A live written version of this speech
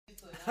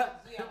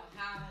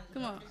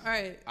Come on. All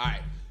right.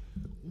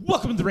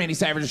 Welcome to the Randy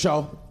Savage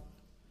Show.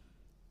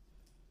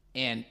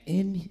 And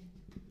in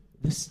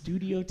the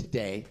studio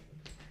today,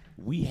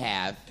 we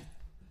have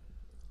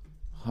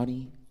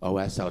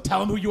HoneyOSO. Tell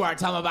them who you are.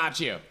 Tell them about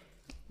you.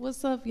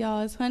 What's up,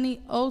 y'all? It's HoneyOSO.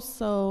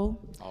 Oh,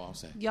 I'll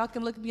say. Y'all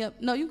can look me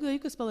up. No, you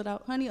can spell it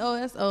out.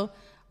 HoneyOSO.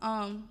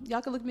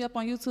 Y'all can look me up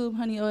on YouTube,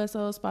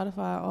 HoneyOSO,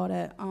 Spotify, all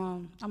that.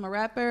 I'm a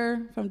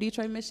rapper from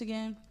Detroit,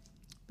 Michigan.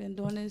 Been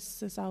doing this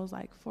since I was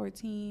like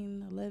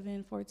 14,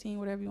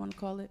 whatever you want to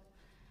call it.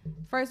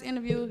 First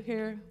interview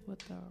here with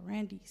the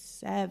Randy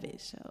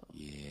Savage Show.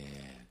 Yeah.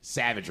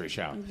 Savagery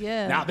Show.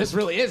 Yeah. Now, this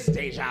really is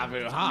deja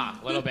vu, huh?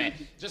 A little bit.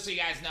 Just so you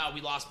guys know, we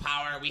lost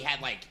power. We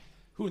had like,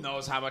 who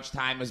knows how much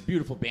time. It was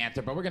beautiful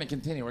banter, but we're going to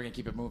continue. We're going to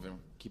keep it moving,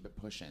 keep it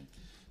pushing.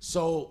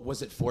 So,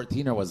 was it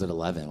 14 or was it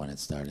 11 when it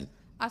started?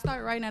 I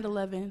started writing at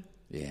 11.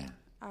 Yeah.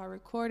 I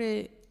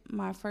recorded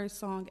my first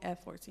song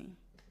at 14.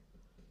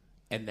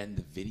 And then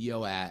the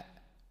video at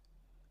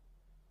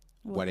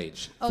what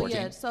age? 14? Oh,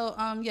 yeah. So,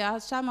 I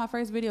shot my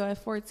first video at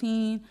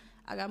 14.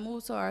 I got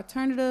moved to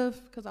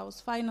alternative because I was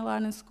fighting a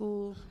lot in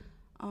school.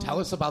 Tell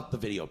us about the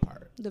video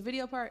part. The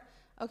video part?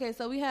 Okay,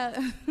 so we had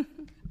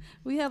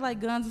we had like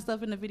guns and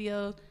stuff in the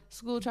video.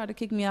 School tried to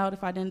kick me out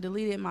if I didn't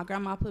delete it. My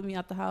grandma put me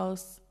out the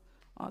house.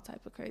 All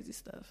type of crazy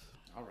stuff.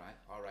 All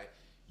right.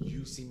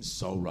 You seem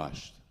so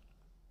rushed.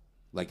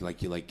 Like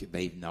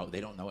they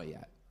don't know it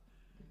yet.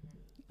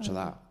 Chill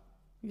out.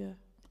 Yeah.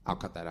 I'll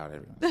cut that out,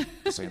 everyone.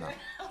 Just so you know.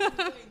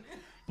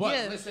 But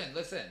Yeah.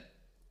 listen.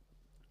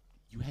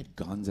 You had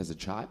guns as a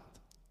child?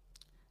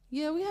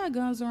 Yeah, we had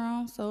guns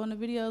around. So in the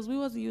videos, we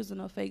wasn't using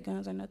no fake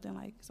guns or nothing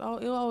like. So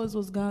it always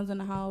was guns in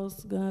the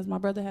house. Guns. My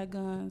brother had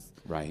guns.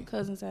 Right.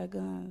 Cousins had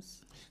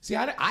guns. See,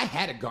 I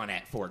had a gun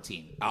at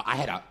 14. I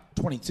had a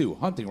 .22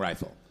 hunting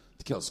rifle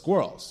to kill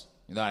squirrels.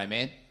 You know what I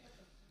mean?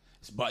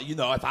 But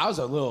if I was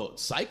a little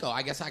psycho,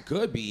 I guess I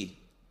could be.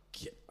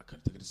 I could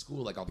have taken to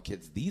school like all the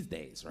kids these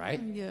days,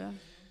 right? Yeah.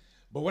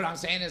 But what I'm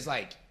saying is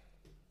like,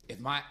 if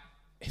I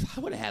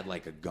would have had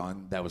like a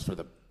gun that was for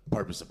the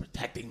purpose of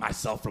protecting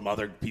myself from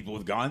other people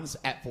with guns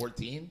at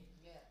 14,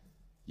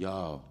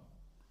 yo,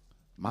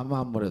 my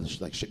mom would have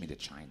like shipped me to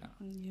China.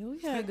 Yeah, we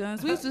had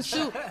guns. We used to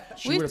shoot.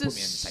 She would have put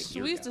me in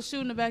Siberia. We used to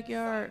shoot in the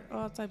backyard,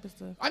 all type of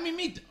stuff. I mean,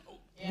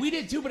 we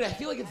did too, but I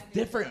feel like it's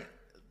different.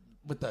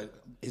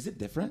 Is it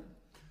different?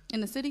 In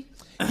the city?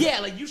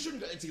 Yeah, like you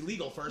shouldn't. It's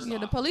illegal first off. Yeah,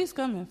 the police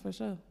coming for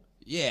sure.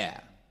 Yeah,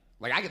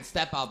 like I can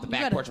step out the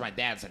back porch of my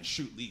dad's and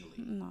shoot legally.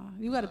 No,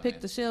 you got to pick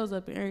the shells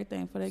up and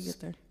everything before they get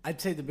there. I'd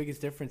say the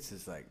biggest difference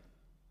is like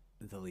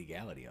the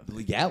legality of it. The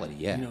legality,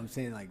 yeah. You know what I'm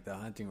saying? Like the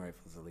hunting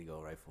rifle is a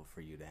legal rifle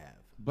for you to have.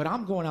 But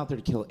I'm going out there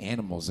to kill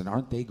animals, and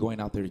aren't they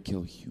going out there to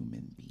kill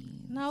human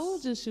beings? No, we were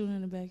just shooting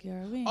in the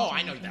backyard.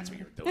 I know that's what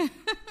you're doing.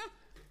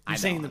 I'm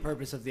saying the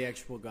purpose of the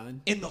actual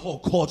gun? In the whole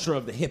culture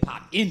of the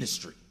hip-hop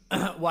industry.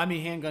 Well, I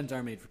mean, handguns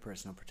are made for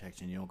personal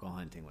protection. You don't go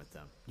hunting with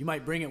them. You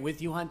might bring it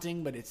with you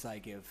hunting, but it's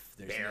like if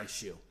there's an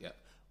issue. Yep.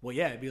 Well,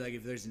 yeah, it'd be like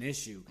if there's an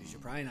issue, because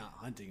you're probably not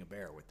hunting a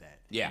bear with that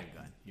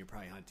handgun. You're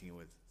probably hunting it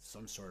with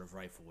some sort of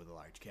rifle with a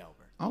large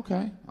caliber.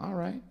 Okay, all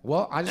right.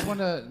 Well, I just want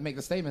to make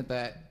the statement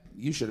that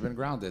you should have been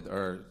grounded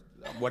or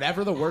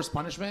whatever the worst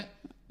punishment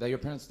that your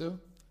parents do.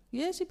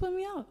 Yeah, she put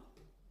me out.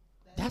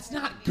 That's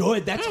not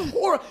good. That's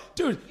horrible.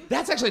 Dude,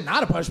 that's actually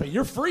not a punishment.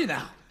 You're free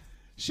now.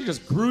 She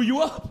just grew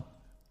you up.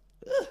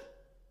 Ugh.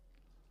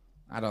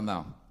 I don't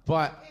know.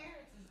 But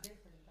Parents is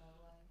different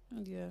though.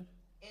 Like, Yeah.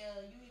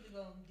 you either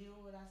gonna do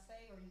what I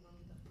say or you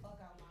gonna get the fuck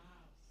out my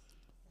house.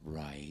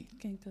 right.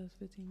 Can't tell us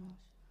 15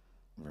 minutes.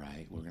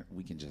 Right.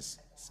 We can just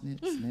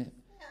snip.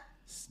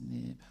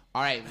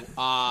 All right.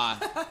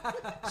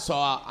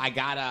 So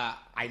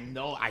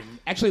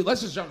actually,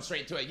 let's just jump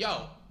straight to it.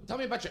 Yo, tell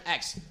me about your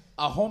ex.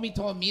 A homie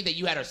told me that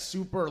you had a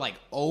super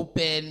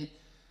open,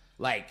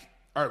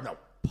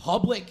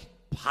 public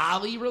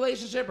poly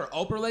relationship or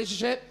open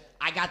relationship.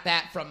 I got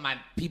that from my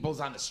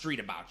peoples on the street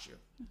about you.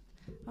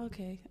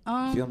 Okay.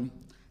 Feel me?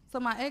 So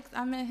my ex,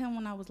 I met him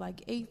when I was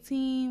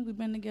 18. We've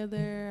been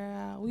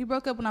together. We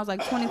broke up when I was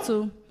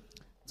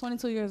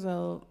 22 years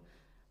old.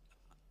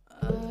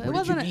 Where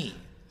did you meet?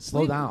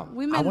 Slow down.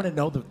 I want to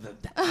know the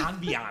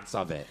ambiance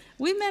of it.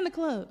 We met in the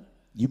club.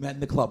 You met in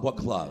the club. What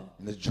club?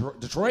 In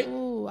Detroit?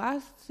 Ooh, I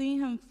seen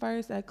him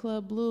first at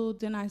Club Blue.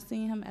 Then I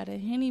seen him at a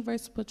Henny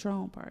versus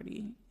Patron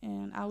party.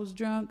 And I was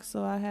drunk,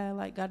 so I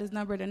had got his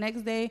number. The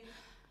next day,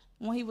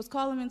 when he was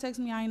calling me and texting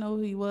me, I didn't know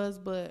who he was.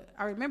 But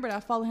I remembered I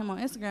followed him on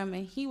Instagram,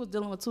 and he was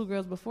dealing with 2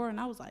 girls before. And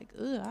I was like,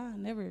 ugh, I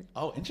never.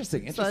 Oh,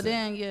 interesting. So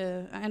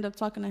then, I ended up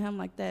talking to him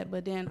like that.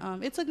 But then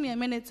it took me a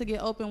minute to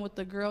get open with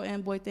the girl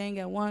and boy thing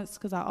at once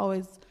because I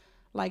always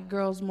like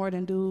girls more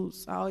than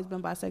dudes. I always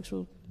been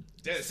bisexual.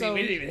 See,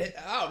 we didn't even hit.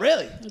 Oh,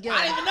 really? Yeah.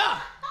 I didn't even know.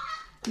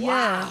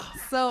 Yeah. Wow.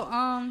 So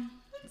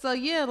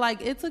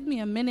it took me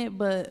a minute,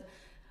 but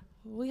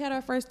we had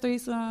our first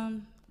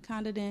threesome.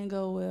 Kind of didn't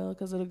go well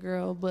because of the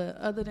girl, but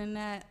other than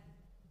that,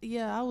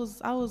 yeah, I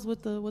was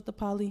with the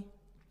poly.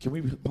 Can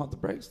we pump the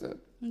brakes, then?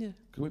 Yeah.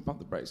 Can we pump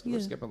the brakes? We're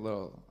skipping a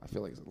little. I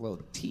feel like there's a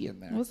little tea in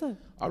there. What's up?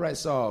 All right.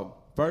 So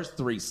first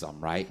threesome,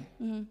 right?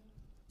 Mm-hmm.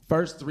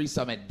 First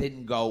threesome, it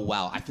didn't go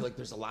well. I feel like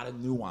there's a lot of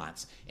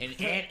nuance, and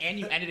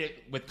you ended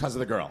it because of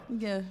the girl.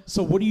 Yeah.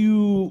 So what do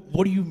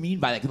you mean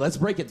by that? Let's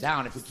break it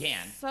down if we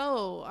can.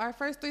 So our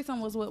first threesome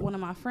was with one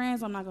of my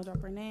friends. I'm not gonna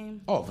drop her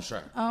name. Oh, for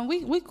sure.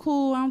 We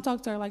cool. I don't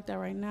talk to her like that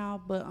right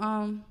now, but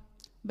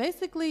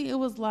basically it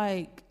was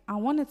like I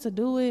wanted to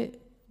do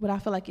it, but I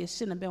feel like it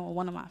shouldn't have been with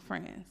one of my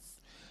friends.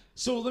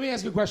 So let me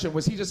ask you a question.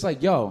 Was he just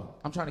like, yo,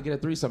 I'm trying to get a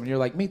threesome, and you're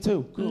like, me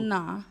too? Cool.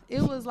 Nah. It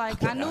was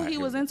like, I knew he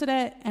was into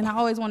that, and I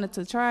always wanted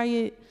to try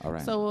it. All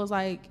right. So it was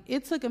like,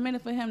 it took a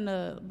minute for him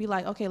to be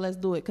like, okay, let's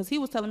do it. Because he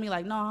was telling me,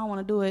 like, no, I don't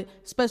want to do it,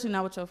 especially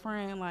not with your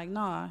friend. Like,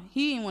 nah,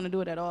 he didn't want to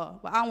do it at all,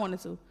 but I wanted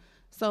to.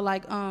 So,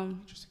 like,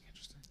 Interesting.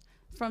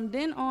 from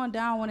then on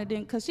down, when it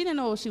didn't, because she didn't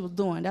know what she was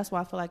doing. That's why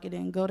I feel like it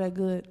didn't go that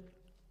good.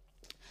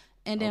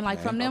 And then,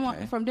 from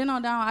then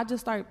on down, I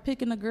just started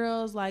picking the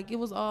girls. Like, it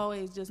was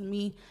always just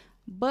me.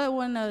 But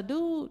when a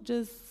dude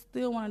just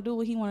still want to do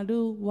what he want to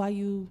do while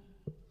you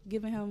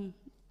giving him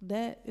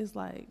that, it's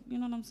like, you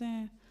know what I'm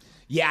saying?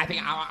 Yeah, I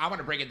think I want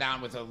to break it down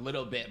with a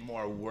little bit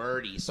more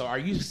wordy. So are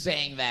you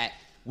saying that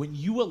when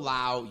you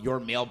allow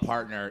your male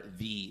partner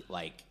the,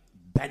 like,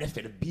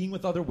 benefit of being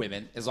with other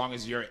women, as long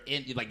as you're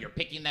you're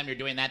picking them, you're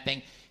doing that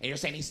thing, and you're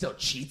saying he still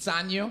cheats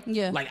on you?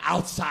 Yeah. Like,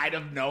 outside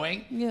of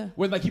knowing? Yeah.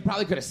 When, like, he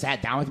probably could have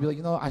sat down with you and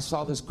be like, I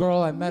saw this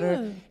girl, I met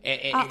her.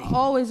 I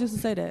always used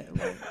to say that.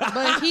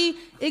 But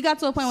it got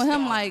to a point with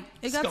him, like,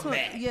 it got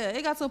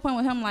to a point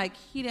with him, like,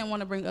 he didn't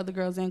want to bring other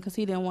girls in because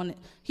he didn't want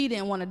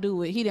to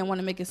do it. He didn't want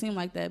to make it seem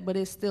like that, but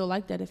it's still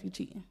like that if you're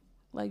cheating.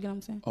 Like, you know what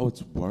I'm saying? Oh,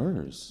 it's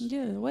worse.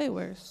 Yeah, way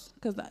worse.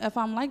 Because if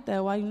I'm like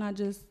that, why you not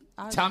just...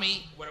 Tell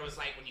me what it was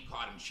like when you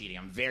caught him cheating.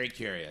 I'm very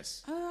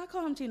curious. I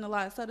caught him cheating a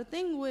lot. So the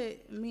thing with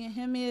me and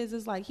him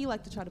is like he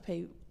like to try to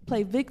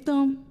play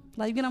victim.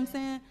 Like, you get what I'm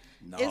saying?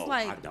 No, it's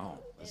like, I don't.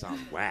 That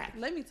sounds whack.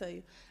 Let me tell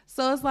you.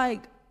 So it's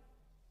like,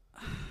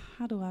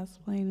 how do I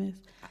explain this?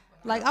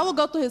 Like, I would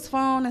go through his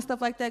phone and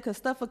stuff like that because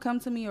stuff would come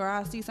to me or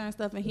I'll see certain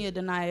stuff and he'll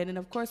deny it. And,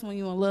 of course, when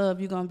you're in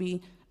love, you're going to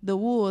be the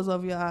wolves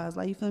over your eyes.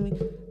 Like, you feel me?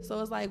 So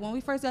it's like when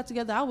we first got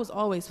together, I was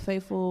always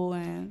faithful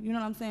and, you know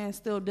what I'm saying,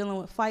 still dealing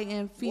with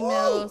fighting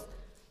females. Whoa.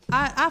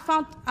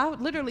 I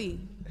literally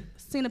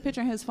seen a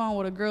picture in his phone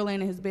with a girl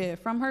laying in his bed.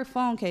 From her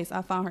phone case,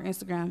 I found her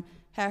Instagram,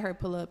 had her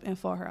pull up and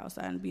fought her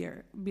outside and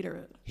beat her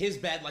up. His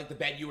bed, like the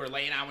bed you were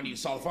laying on when you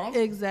saw the phone?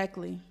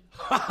 Exactly.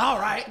 All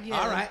right.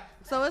 Yeah. All right.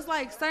 So it's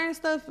like certain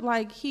stuff,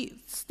 like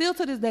he, still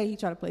to this day, he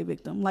try to play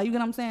victim. Like, you get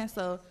what I'm saying?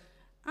 So,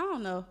 I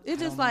don't know.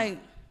 It's just like,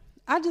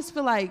 I just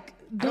feel like.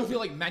 I don't feel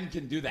like men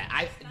can do that.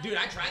 I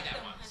tried that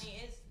once.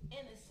 Honey, it's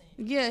innocent.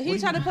 Yeah, he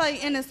tried to play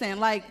innocent.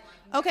 Like,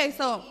 okay,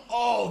 so.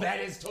 Oh, that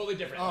is totally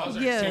different. Oh,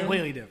 yeah.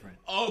 Completely different.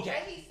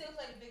 Okay. But he still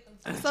played victim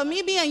too. So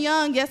me being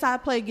young, yes, I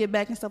play get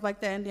back and stuff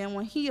like that. And then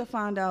when he'll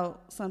find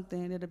out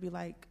something, it'll be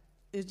like,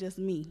 it's just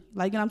me.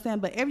 Like, you know what I'm saying?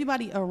 But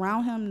everybody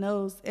around him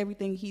knows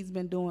everything he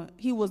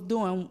was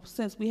doing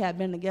since we had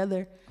been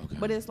together. Okay.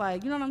 But it's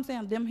like, you know what I'm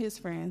saying? Them his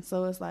friends.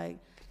 So it's like,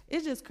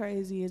 it's just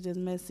crazy. It's just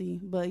messy.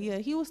 But yeah,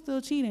 he was still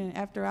cheating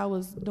after I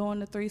was doing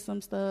the threesome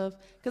stuff.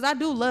 Because I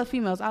do love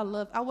females. I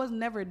was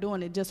never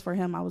doing it just for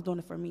him. I was doing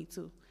it for me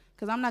too.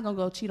 Because I'm not going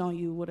to go cheat on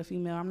you with a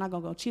female. I'm not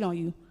going to go cheat on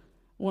you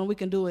when we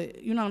can do it,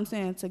 you know what I'm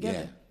saying,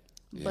 together.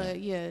 Yeah. But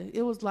yeah,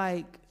 it was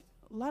like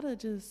a lot of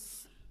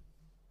just,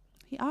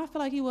 I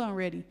feel like he wasn't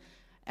ready.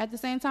 At the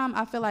same time,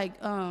 I feel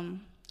like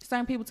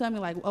certain people tell me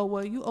like, oh,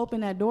 well, you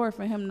opened that door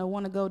for him to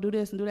want to go do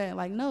this and do that.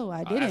 Like, no,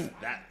 I didn't.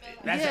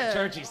 That's that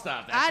churchy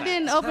stuff. I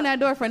didn't open that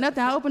door for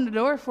nothing. I opened the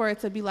door for it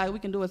to be like, we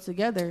can do it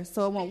together.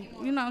 So,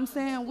 you know what I'm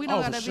saying? We don't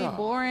got to be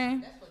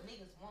boring. That's what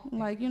niggas want.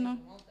 Like, you know.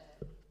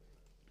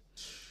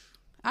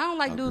 I don't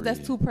like dudes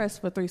that's too pressed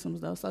for threesomes,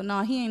 though. So,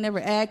 no, he ain't never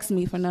asked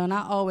me for none.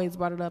 I always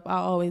brought it up. I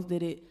always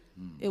did it.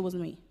 It was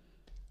me.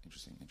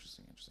 Interesting.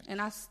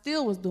 And I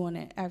still was doing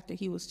it after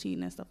he was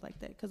cheating and stuff like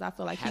that because I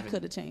feel like he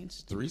could have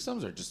changed.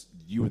 Threesomes or just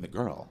you and the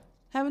girl?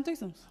 Having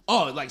threesomes.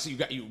 Oh, like, so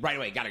you right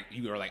away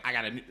you were like, I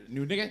got a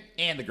new nigga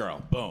and the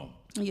girl. Boom.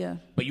 Yeah.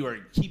 But you were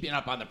keeping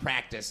up on the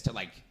practice to,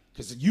 like,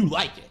 because you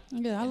like it.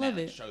 Yeah, I love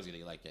it. It shows you that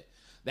you like it.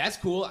 That's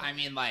cool. I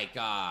mean, like,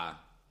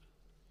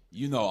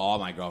 you know all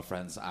my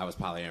girlfriends. I was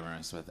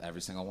polyamorous with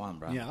every single one,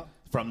 bro. Yeah.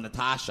 From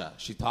Natasha.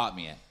 She taught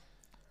me it.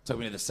 Took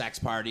me to the sex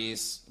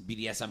parties,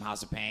 BDSM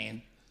House of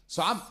Pain.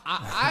 So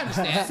I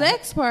understand.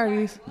 Sex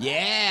parties?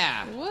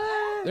 Yeah.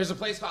 What? There's a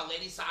place called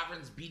Lady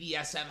Sovereign's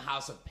BDSM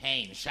House of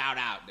Pain. Shout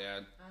out,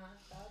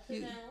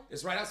 dude.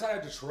 It's right outside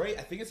of Detroit.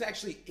 I think it's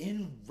actually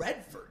in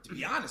Redford, to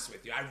be honest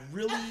with you.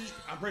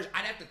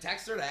 I'd have to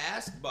text her to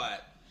ask,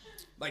 but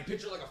like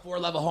picture like a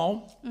 4-level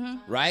home,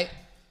 right?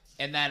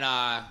 And then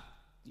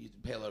you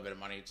pay a little bit of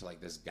money to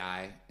like this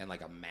guy in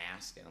like a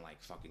mask and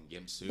like fucking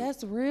gimp suit.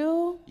 That's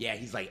real? Yeah,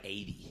 he's like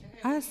 80.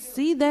 I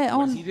see that on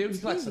What does he do? He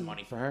collects some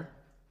money for her.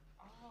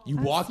 You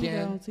walk in,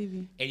 on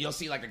TV. and you'll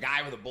see like a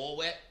guy with a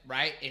bullwhip,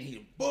 right? And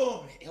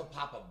he'll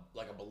pop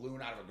a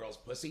balloon out of a girl's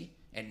pussy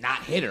and not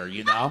hit her,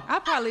 you know? I'll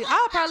probably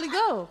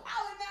go.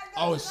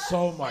 Oh, it's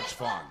so much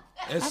fun.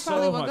 It's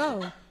so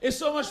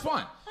much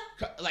fun.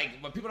 Like,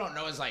 what people don't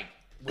know is like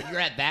when you're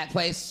at that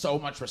place, so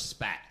much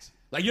respect.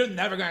 Like, you're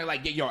never going to,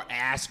 like, get your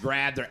ass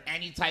grabbed or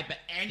any type of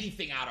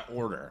anything out of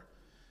order.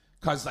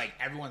 Because, like,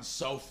 everyone's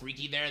so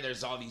freaky there.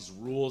 There's all these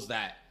rules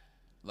that,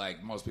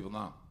 like, most people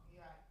know.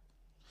 Yeah.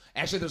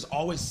 Actually, there's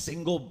always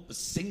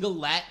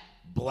single-let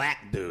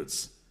black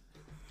dudes.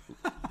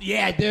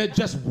 Yeah, they're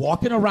just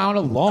walking around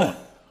alone.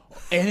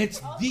 And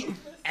it's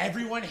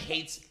everyone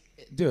hates...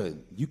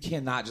 Dude, you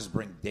cannot just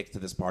bring dick to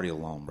this party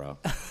alone, bro.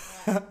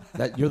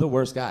 Right. You're the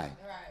worst guy.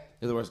 Right.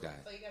 You're the worst guy.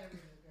 So you gotta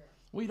bring a girl.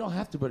 Well, you don't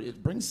have to, but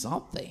it brings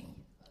something,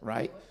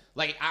 right?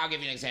 Like, I'll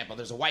give you an example.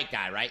 There's a white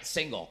guy, right?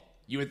 Single.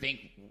 You would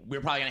think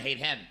we're probably gonna hate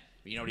him.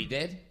 But you know what he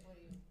did?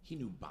 He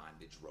knew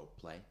bondage rope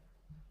play.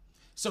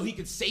 So he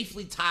could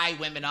safely tie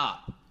women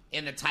up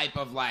in the type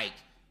of, like,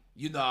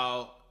 you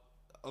know,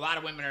 a lot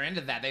of women are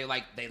into that. They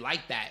like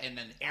that. And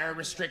then air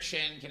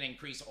restriction can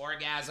increase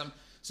orgasm.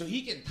 So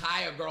he can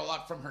tie a girl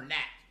up from her neck.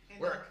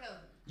 Where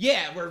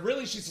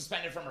really she's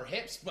suspended from her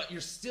hips, but you're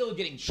still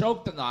getting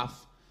choked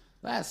enough.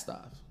 That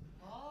stuff.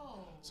 Oh.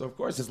 So, of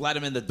course, just let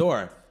him in the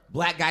door.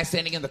 Black guy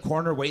standing in the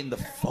corner waiting to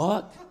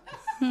fuck.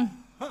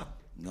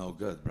 No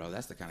good, bro.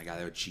 That's the kind of guy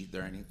that would cheat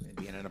during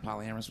being in a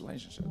polyamorous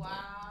relationship. Wow.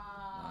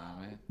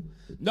 Man.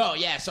 No,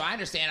 yeah, so I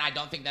understand. I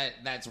don't think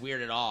that's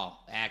weird at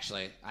all,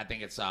 actually. I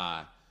think it's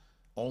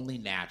only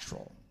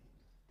natural.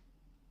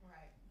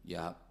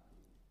 Right.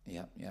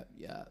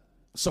 Yep.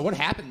 So what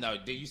happened, though?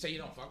 Did you say you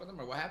don't fuck with them,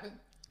 or what happened?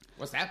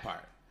 What's that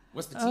part?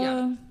 What's the tea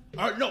on it?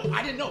 Oh, no,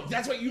 I didn't know.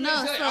 That's what you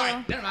meant to say? All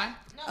right, never mind.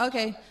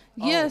 Okay.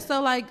 Yeah,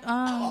 so, like...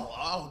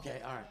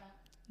 okay, all right.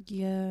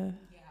 Yeah.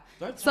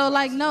 So,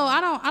 like, no,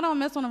 I don't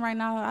mess with him right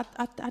now.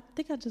 I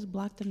think I just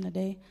blocked him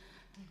today.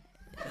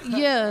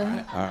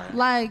 Yeah. All right.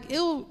 Like, it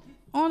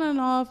on and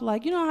off.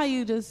 Like, you know how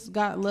you just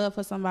got love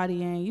for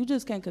somebody and you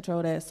just can't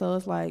control that. So,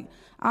 it's like,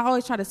 I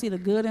always try to see the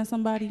good in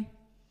somebody.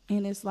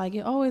 And it's like,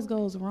 it always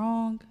goes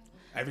wrong.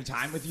 Every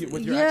time with your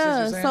exes,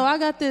 you're saying? So I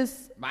got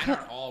this... Mine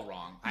are all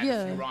wrong. I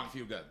have a few wrong, a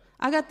few good.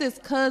 I got this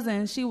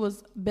cousin. She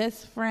was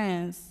best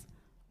friends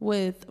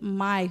with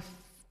my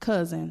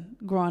cousin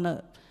growing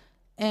up.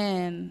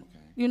 And,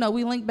 you know,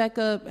 we linked back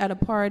up at a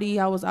party.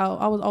 I was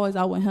always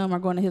out with him or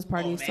going to his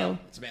party. So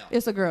it's a male.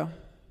 It's a girl.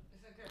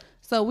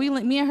 So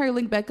me and her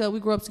linked back up. We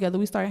grew up together.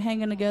 We started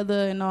hanging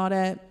together and all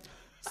that.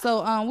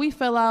 So we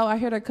fell out. I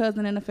hit her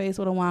cousin in the face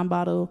with a wine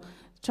bottle.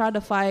 Tried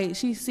to fight.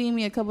 She seen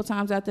me a couple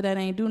times after that.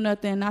 Ain't do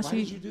nothing. Now Why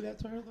did you do that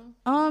to her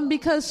though?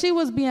 Because she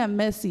was being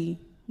messy.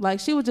 Like,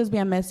 she was just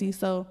being messy.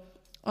 So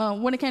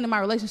when it came to my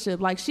relationship,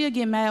 like, she'll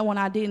get mad when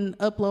I didn't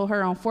upload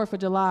her on 4th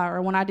of July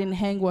or when I didn't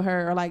hang with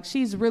her, or like,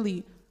 she's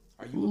really...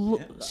 Are you a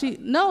pimp?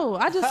 No,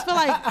 I just feel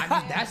like... I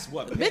mean, that's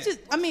what bitches...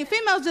 I mean,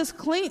 females just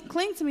cling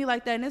to me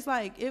like that. And it's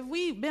like, if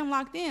we been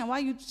locked in,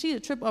 why she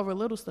trip over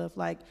little stuff?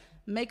 Like,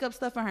 makeup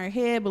stuff in her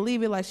head,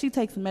 believe it, like, she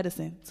takes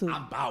medicine too.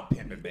 I'm about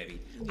pimping,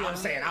 baby. Yeah. I'm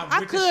saying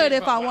I could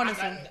if I wanted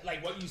to.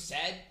 Like, what you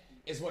said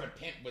is what a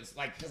pimp was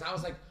like, because I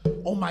was like,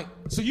 oh my...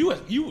 So you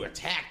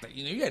attacked her.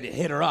 You know, you had to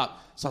hit her up.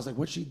 So I was like,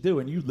 what'd she do?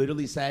 And you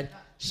literally said...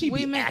 She'd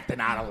be acting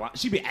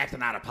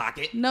out of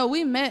pocket. No,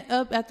 we met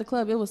up at the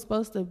club. It was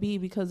supposed to be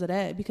because of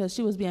that, because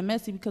she was being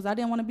messy, because I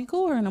didn't want to be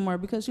cool with her anymore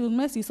because she was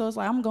messy. So it's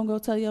like, I'm going to go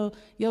tell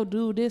yo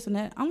dude this and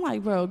that. I'm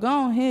like, bro,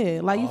 go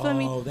ahead. Like, you feel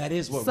me? Oh, that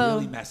is what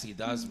really messy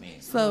does mean.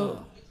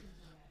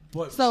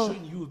 But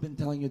shouldn't you have been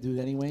telling your dude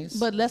anyways?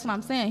 But that's what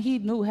I'm saying. He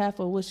knew half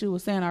of what she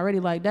was saying already.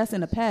 Like, that's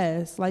in the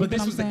past. Like, but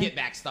this was the get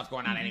back stuff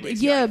going on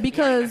anyways. Yeah,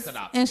 because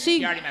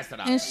she already messed it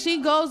up. And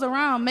she goes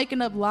around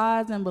making up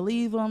lies and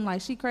believe them.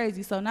 Like, she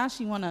crazy. So now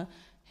she want to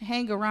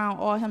hang around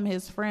all him and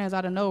his friends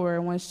out of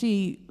nowhere when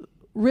she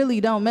really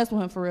don't mess with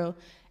him for real.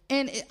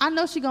 And I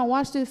know she gonna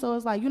watch this, so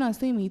it's like, you done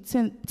seen me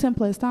 10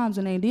 plus times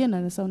and ain't did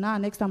nothing. So now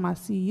next time I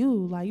see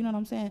you, like, you know what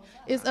I'm saying?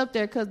 It's up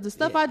there, because the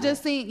stuff I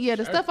just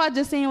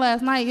seen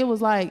last night, it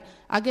was like,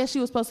 I guess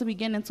she was supposed to be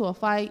getting into a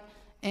fight.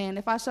 And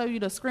if I show you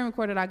the screen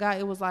recorder that I got,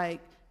 it was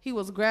like he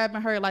was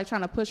grabbing her, like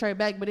trying to push her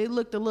back, but it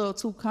looked a little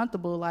too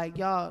comfortable. Like,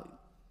 y'all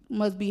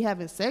must be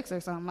having sex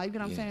or something. Like, you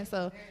know what I'm saying?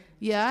 So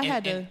yeah, I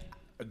had to.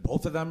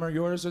 Both of them are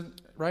yours,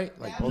 right?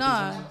 Like, both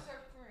nah. of them? That was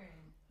her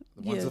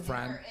friend. One's a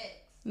friend? Her ex.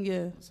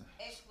 Yeah.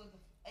 Ex was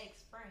the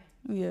ex-friend.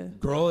 Yeah.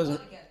 Girl is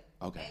it?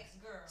 Okay.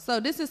 Ex-girl. So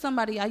this is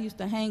somebody I used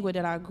to hang with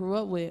that I grew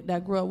up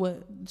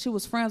with. She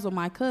was friends with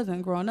my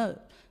cousin growing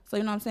up. So,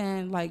 you know what I'm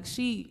saying? Like,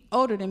 she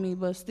older than me,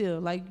 but still,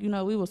 like, you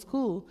know, we was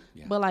cool.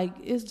 Yeah. But, like,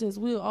 it's just,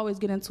 we'll always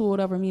get into it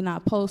over me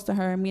not posting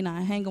her, me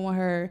not hanging with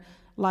her,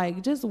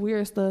 like, just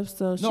weird stuff.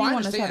 So she I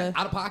wanted to try understand. to...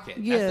 Out of pocket.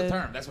 Yeah. That's the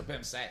term. That's what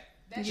pimps say.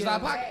 She's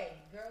out of pocket.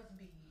 Girls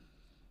be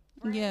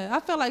friends. Yeah, I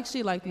felt like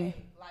she liked me.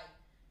 Like,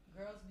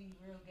 girls be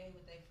real gay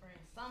with their friends.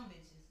 Some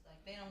bitches,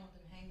 like, they don't want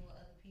them hanging with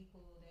other people.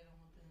 They don't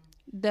want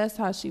them... That's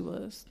how she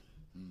was.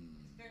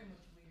 It's very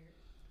much weird.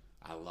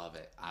 I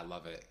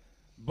love it.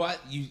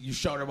 But you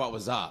showed her what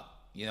was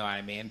up. You know what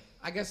I mean?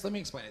 I guess let me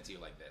explain it to you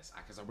like this,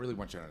 because I really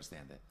want you to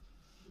understand it.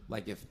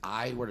 Like, if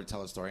I were to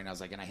tell a story and I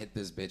was like, and I hit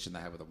this bitch in the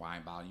head with a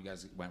wine bottle, and you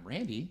guys went,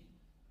 Randy,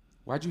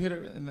 why'd you hit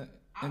her in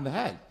the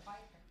head?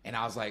 And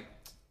I was like,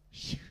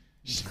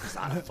 She was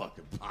out of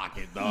fucking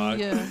pocket, dog.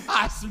 Yeah.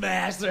 I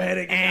smashed her head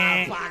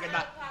out of pocket.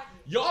 Dog.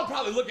 Y'all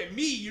probably look at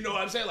me, you know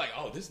what I'm saying? Like,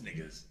 oh, this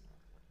nigga's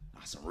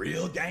some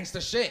real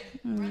gangster shit.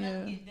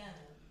 Yeah.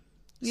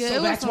 Yeah,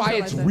 so that's why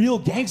it's like real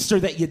gangster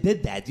that you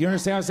did that. Do you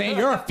understand what I'm saying?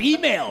 You're a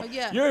female.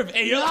 Yeah. You're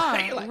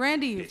like,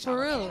 Randy,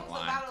 for real. It was a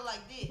bottle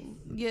like this.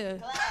 Yeah.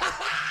 And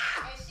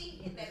she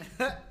hit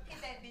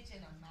that bitch in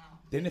the mouth.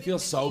 Didn't it feel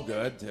so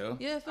good, too?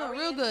 Yeah, it felt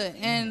real good.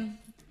 And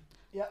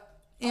Yep.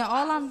 And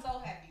I was so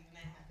happy when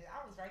that happened.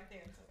 I was right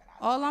there.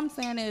 All I'm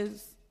saying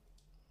is,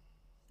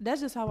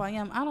 that's just how I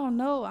am. I don't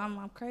know.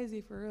 I'm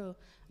crazy for real.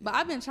 But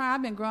I've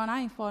been growing.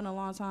 I ain't fought in a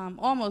long time.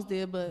 Almost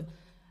did, but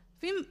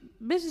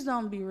bitches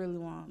don't be really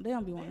want. They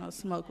don't be wanting no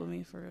smoke with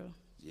me for real.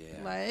 Yeah.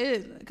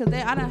 Like because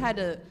I done had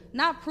to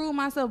not prove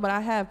myself, but I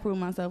have proved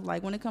myself.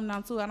 Like when it come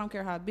down to it, I don't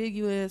care how big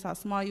you is, how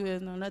small you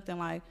is, no nothing.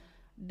 Like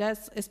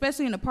that's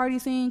especially in the party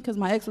scene because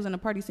my ex was in the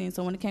party scene.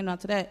 So when it came down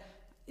to that,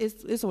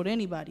 it's with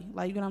anybody.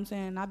 Like you know what I'm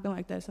saying. I've been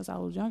like that since I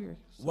was younger.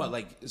 So.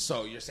 What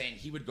so you're saying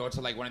he would go to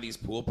like one of these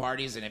pool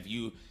parties and if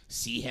you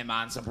see him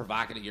on some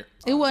provocative,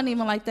 it wasn't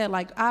even like that.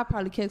 Like I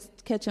probably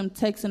catch him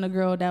texting a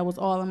girl that was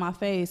all in my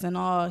face and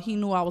all he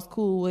knew I was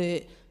cool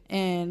with,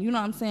 and you know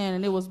what I'm saying.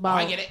 And it was about.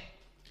 I get it.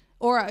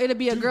 Or it'd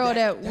be a girl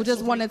that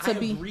just so wanted to I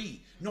be.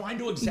 Agree. No, I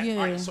know exactly. Yeah.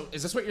 All right, so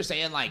is this what you're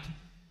saying? Like,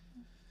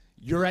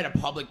 you're at a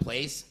public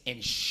place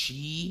and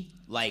she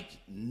like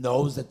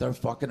knows that they're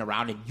fucking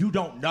around and you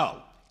don't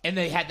know, and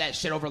they had that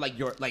shit over like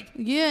your like.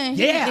 Yeah,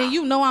 and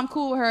you know I'm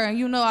cool with her, and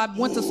you know I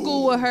went to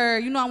school with her.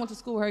 You know I went to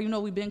school with her. You know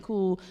we've been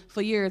cool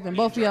for years, and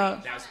both of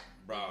y'all.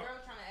 Bro, girl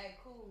trying to act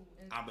cool.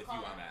 I'm with you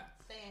on that.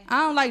 I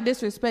don't like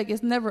disrespect.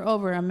 It's never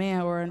over a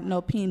man or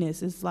no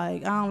penis. It's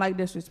like I don't like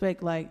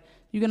disrespect. Like.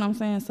 You get what I'm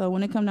saying? So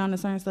when it come down to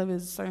certain stuff,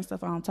 it's certain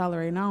stuff I don't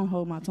tolerate, and I don't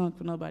hold my tongue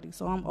for nobody.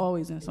 So I'm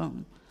always in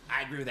something.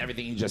 I agree with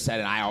everything you just said,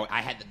 and I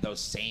had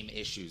those same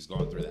issues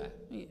going through that.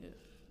 Yeah.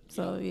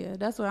 So yeah,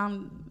 that's what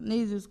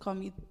niggas just call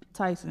me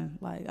Tyson.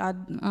 Like I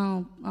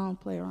don't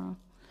play around.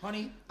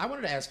 Honey, I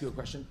wanted to ask you a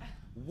question.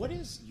 What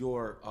is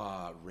your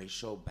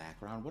racial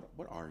background?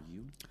 What are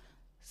you?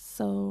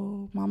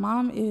 So my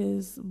mom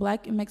is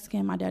black and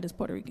Mexican. My dad is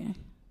Puerto Rican.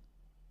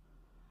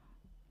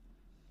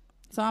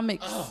 So I'm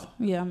mixed.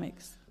 Yeah, I'm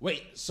mixed.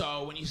 Wait,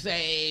 so when you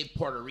say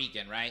Puerto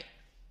Rican, right?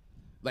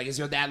 Like, is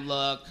your dad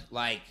look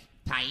like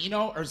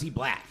Taino or is he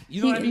black?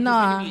 You know what I mean?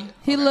 Nah,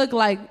 he looked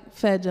like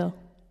Fat Joe.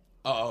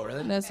 Oh,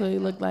 really? That's what he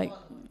looked like.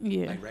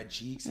 Yeah. Like red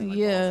cheeks and like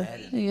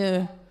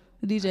yeah.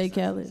 DJ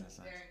Khaled. Nice.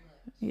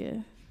 Yeah.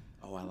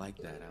 Oh, I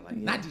like that.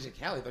 Not DJ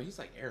Khaled though. He's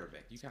like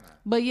Arabic. You kind of.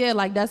 But yeah,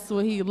 like that's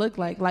what he looked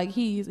like. Like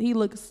he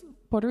looks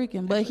Puerto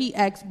Rican, but he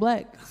acts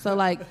black. So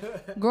like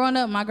growing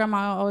up, my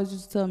grandma always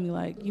used to tell me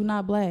like, "You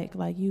not black.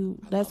 Like you.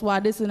 That's why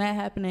this and that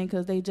happening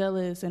because they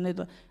jealous."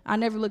 And I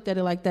never looked at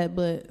it like that.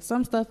 But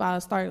some stuff when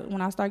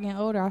I start getting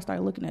older, I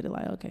start looking at it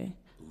like, okay,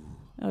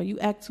 oh, you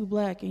act too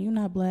black and you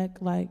not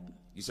black. Like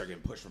you start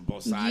getting pushed from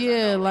both sides.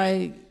 Yeah, know,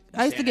 right? like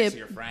I used to get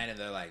your friend and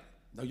they're like,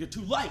 "No, you're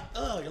too light."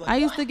 You're like, I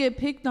used to get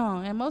picked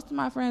on, and most of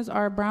my friends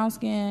are brown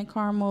skin,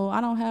 caramel.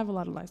 I don't have a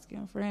lot of light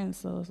skin friends,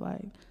 so it's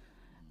like.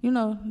 You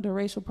know, the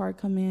racial part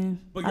come in.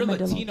 But you're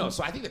Latino,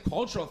 so I think the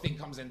cultural thing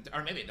comes in,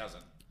 or maybe it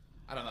doesn't.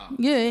 I don't know.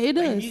 Yeah, it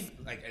does.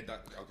 It does.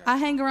 Okay. I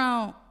hang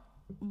around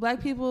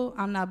black people,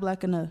 I'm not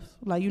black enough.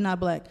 Like, you're not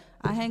black.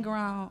 I hang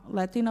around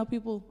Latino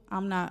people,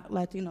 I'm not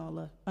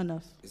Latino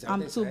enough.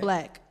 I'm too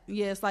black.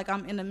 Yeah, it's like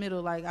I'm in the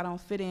middle. Like, I don't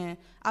fit in.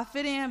 I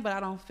fit in, but I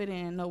don't fit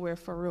in nowhere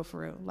for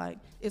real. Like,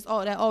 it's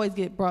all that always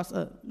get brought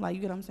up. Like,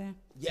 you get what I'm saying?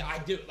 Yeah, I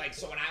do. Like,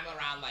 so when I'm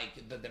around,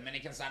 like, the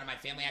Dominican side of my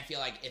family, I feel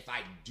like if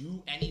I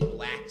do any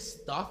black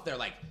stuff, they're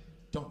like,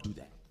 don't do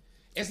that.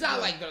 It's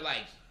not like they're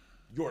like,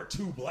 you're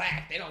too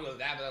black. They don't go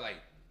that, but they're like,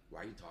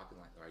 why are you talking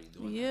like, why are you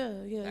doing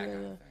that?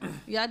 Yeah.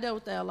 Yeah, I dealt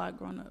with that a lot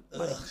growing up.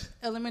 Like,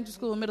 elementary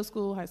school, middle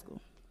school, high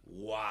school.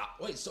 Wow.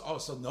 Wait,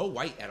 so no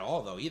white at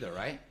all, though, either,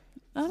 right?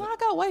 I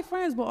got white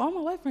friends, but all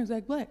my white friends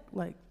act black.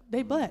 Like,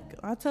 they black.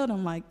 I tell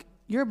them, like,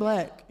 you're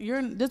black.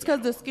 You're just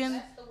because the skin.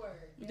 That's the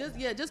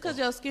word. Just because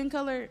your skin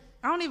color.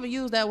 I don't even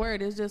use that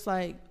word. It's just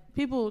like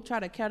people try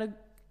to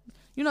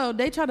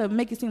they try to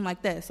make it seem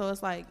like that. So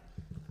it's like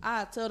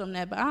I tell them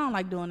that, but I don't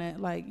like doing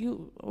that. Like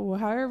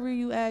however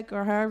you act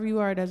or however you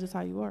are, that's just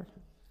how you are.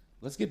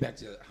 Let's get back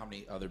to how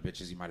many other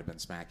bitches you might have been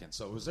smacking.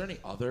 So was there any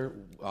other?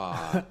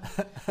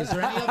 Is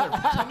there any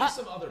other? Tell me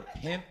some other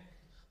pimp,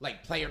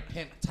 like player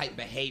pimp type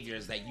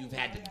behaviors that you've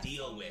had to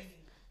deal with.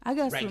 I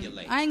guess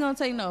regulate. I ain't gonna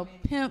take no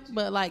pimp,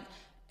 but like.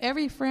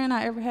 Every friend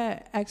I ever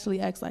had actually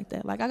acts like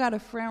that. Like, I got a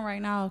friend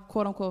right now,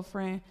 quote-unquote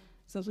friend,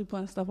 since we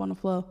putting stuff on the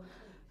floor.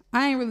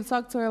 I ain't really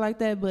talked to her like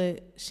that,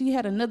 but she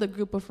had another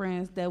group of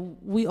friends that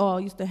we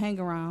all used to hang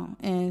around.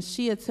 And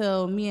she'd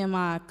tell me and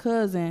my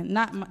cousin,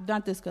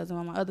 not this cousin,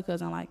 but my other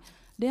cousin, like,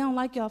 they don't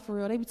like y'all for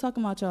real. They be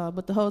talking about y'all.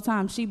 But the whole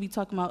time, she be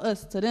talking about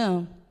us to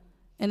them.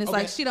 And it's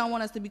like she don't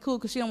want us to be cool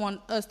because she don't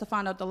want us to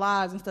find out the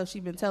lies and stuff she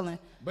been telling.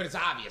 But it's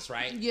obvious,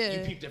 right?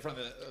 Yeah. You peeped it from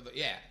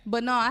yeah.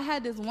 But no, I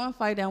had this one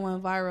fight that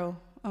went viral.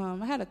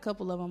 I had a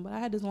couple of them, but I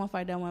had this one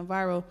fight that went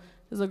viral.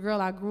 There's a girl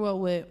I grew up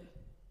with.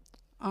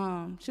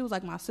 She was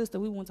like my sister.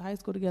 We went to high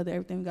school together.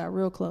 Everything got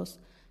real close.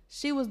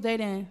 She was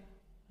dating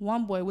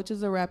one boy, which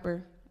is a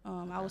rapper.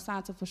 I was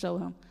signed to for show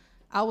him.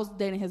 I was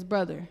dating his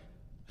brother.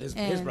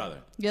 His brother?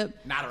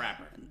 Yep. Not a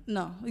rapper?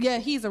 No. Yeah,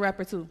 he's a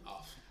rapper too.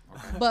 Oh,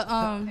 okay. But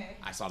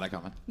I saw that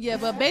coming. Yeah,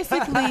 but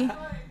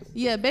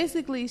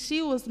basically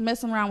she was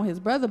messing around with his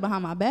brother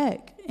behind my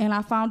back. And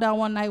I found out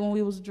one night when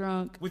we was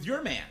drunk. With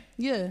your man?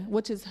 Yeah,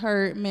 which is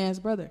her man's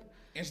brother.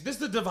 Is this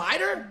the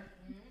divider?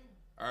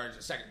 Or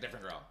is it a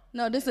different girl?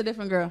 No, this is a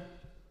different girl.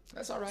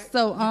 That's all right.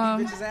 So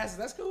bitches' asses,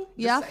 that's cool.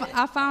 Yeah,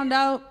 I found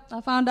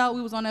out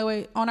we was on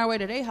our way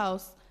to their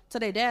house, to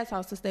their dad's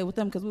house to stay with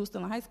them because we was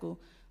still in high school.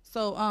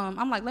 So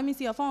I'm like, let me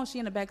see your phone. She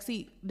in the back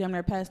seat, damn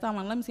near passed out. I'm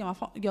like, let me see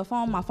your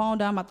phone. My phone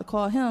down. I'm about to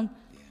call him,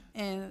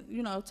 and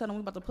tell him we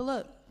about to pull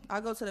up. I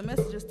go to the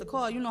messages to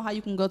call. You know how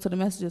you can go to the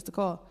messages to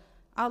call.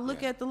 I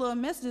look at the little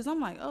messages.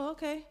 I'm like, oh,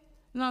 okay.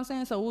 You know what I'm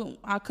saying? So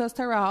I cussed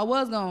her out. I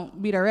was gonna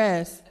beat her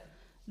ass.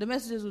 The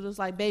messages were just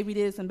like baby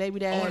this and baby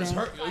that. Oh, it's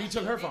her. You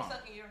took her phone.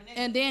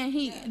 And then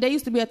they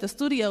used to be at the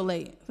studio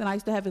late, and I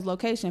used to have his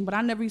location, but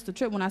I never used to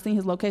trip when I seen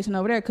his location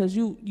over there because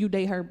you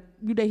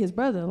date his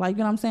brother, like, you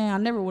know what I'm saying? I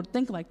never would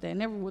think like that.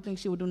 Never would think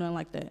she would do nothing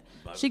like that.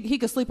 He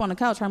could sleep on the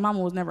couch. Her mama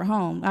was never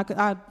home.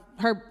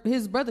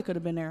 His brother could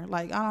have been there.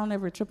 Like, I don't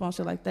ever trip on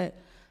shit like that.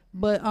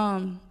 But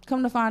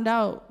come to find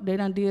out, they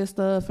done did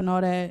stuff and all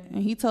that,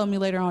 and he told me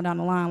later on down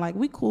the line, like,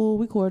 we cool,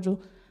 we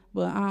cordial,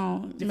 but I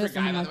don't different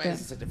guy, by the way. that. Is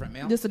this a different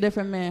male? This is a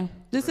different man.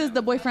 This is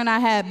the boyfriend I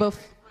had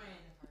before.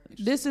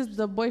 This is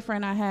the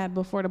boyfriend I had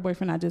before the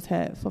boyfriend I just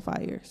had for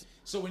 5 years.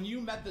 So when you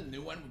met the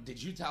new one,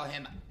 did you tell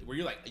him, were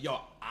you like, yo,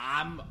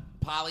 I'm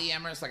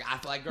polyamorous, like I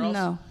feel like girls?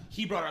 No.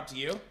 He brought it up to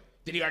you?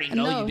 Did he already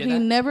know you did he that?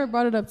 never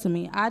brought it up to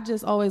me. I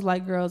just always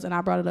liked girls, and I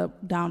brought it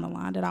up down the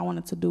line that I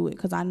wanted to do it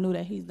because I knew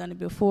that he's done it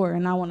before,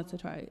 and I wanted to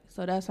try it.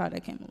 So that's how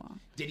that came along.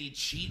 Did he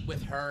cheat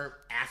with her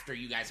after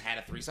you guys had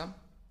a threesome?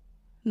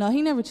 No,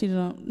 he never cheated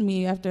on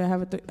me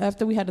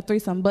after we had a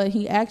threesome, but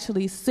he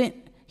actually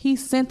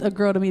sent a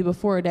girl to me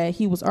before that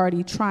he was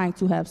already trying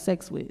to have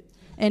sex with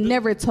and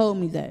never told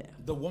me that.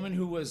 The woman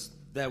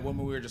that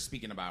woman we were just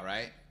speaking about,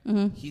 right?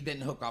 Mm-hmm. He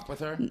didn't hook up with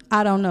her?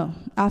 I don't know.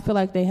 I feel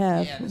like they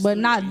have, but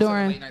not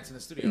during late nights in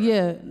the studio, right?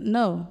 Yeah,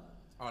 no.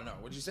 Oh no,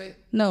 what'd you say?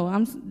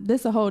 No,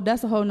 that's a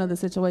whole nother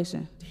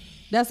situation.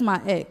 That's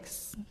my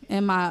ex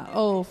and my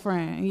old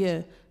friend.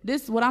 Yeah.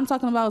 What I'm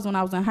talking about is when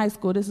I was in high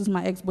school. This is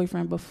my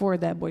ex-boyfriend before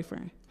that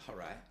boyfriend. All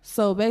right.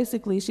 So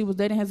basically, she was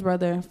dating his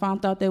brother.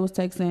 Found out they was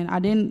texting. I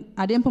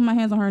didn't put my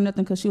hands on her or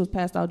nothing because she was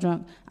passed out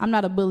drunk. I'm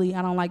not a bully.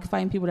 I don't like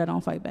fighting people that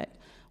don't fight back.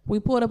 We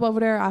pulled up over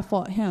there. I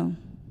fought him.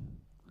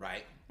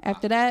 Right.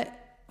 After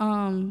that,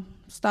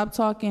 stopped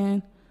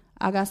talking.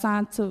 I got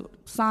signed to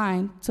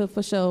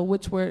for show,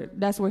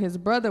 that's where his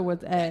brother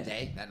was at.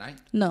 That night?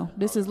 No,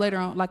 this is later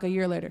on, like a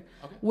year later.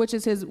 Okay.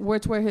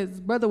 Which where his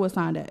brother was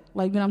signed at.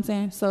 Like, you know what I'm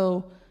saying?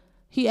 So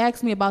he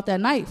asked me about that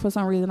night for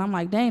some reason. I'm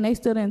like, dang, they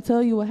still didn't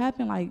tell you what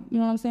happened. Like, you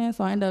know what I'm saying?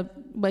 So I end up,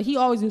 but he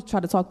always used to try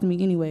to talk to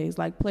me anyways,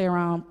 like play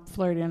around,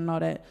 flirting and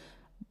all that.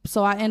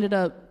 So I ended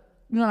up,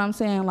 you know what I'm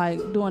saying,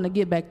 like doing the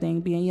get back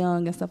thing, being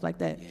young and stuff like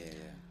that. Yeah.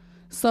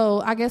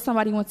 So I guess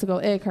somebody went to go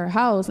egg her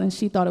house and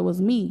she thought it was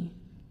me.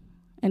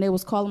 And they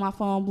was calling my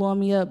phone, blowing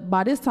me up.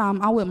 By this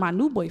time, I'm with my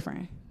new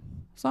boyfriend.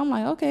 So I'm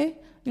like, okay.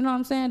 You know what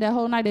I'm saying? That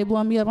whole night they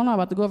blowing me up. I'm not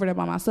about to go over there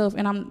by myself.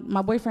 And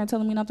my boyfriend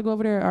telling me not to go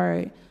over there. All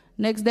right.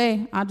 Next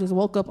day, I just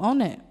woke up on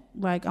that.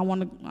 Like,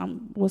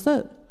 what's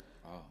up?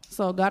 Oh.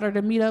 So got her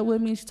to meet up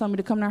with me. She told me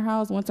to come to her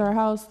house. Went to her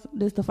house.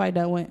 This is the fight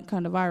that went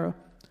kind of viral.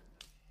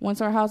 Went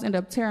to her house, ended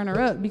up tearing her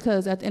up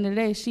because at the end of the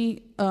day,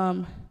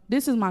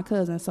 this is my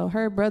cousin. So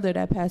her brother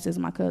that passed is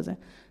my cousin.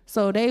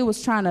 So they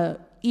was trying to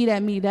eat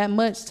at me that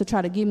much to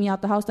try to get me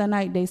out the house that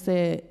night. They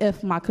said,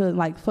 F my cousin,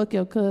 like, fuck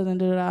your cousin,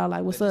 da-da-da,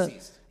 like, what's up?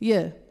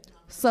 Yeah.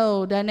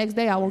 So that next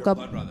day I woke up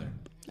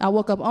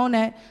on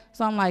that.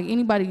 So I'm like,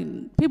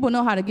 people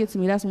know how to get to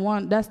me. That's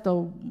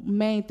the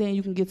main thing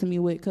you can get to me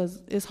with,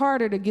 because it's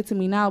harder to get to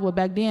me now, but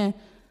back then,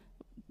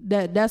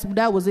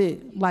 that was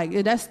it. Like,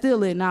 that's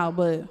still it now,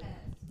 but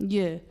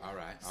yeah. All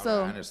right,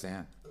 I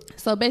understand.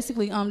 So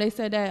basically, they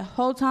said that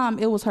whole time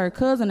it was her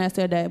cousin that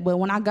said that, but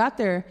when I got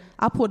there,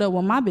 I pulled up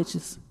with my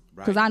bitches.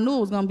 Because I knew it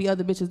was going to be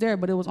other bitches there,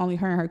 but it was only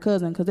her and her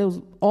cousin. Because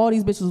all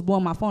these bitches was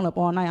blowing my phone up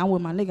all night. I'm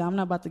with my nigga. I'm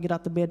not about to get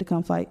out the bed to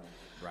come fight.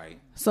 Right.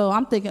 So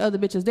I'm thinking other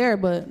bitches there,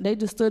 but they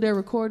just stood there,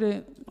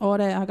 recorded all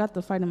that. I got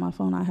the fight in my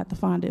phone. I had to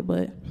find it,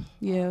 but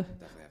yeah.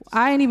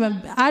 I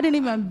didn't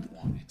even.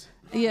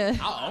 Yeah.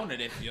 I'll own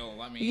it if you'll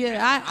let me.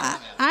 Yeah,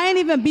 I ain't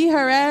even beat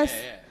her ass.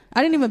 Yeah.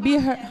 I didn't even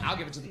beat her. I'll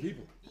give it to the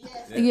people.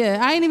 Yeah,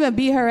 I ain't even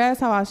beat her ass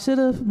how I should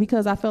have,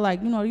 because I feel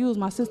like, you was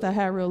my sister. I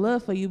had real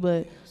love for you,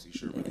 but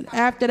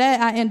after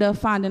that, I ended up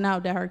finding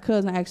out that her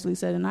cousin actually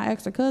said it. And I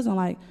asked her cousin,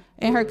 like,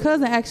 and her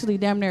cousin actually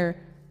damn near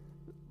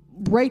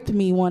raped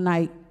me one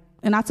night.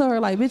 And I told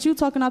her, like, bitch, you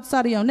talking out the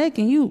side of your neck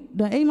and you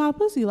done ate my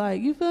pussy.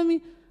 Like, you feel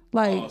me?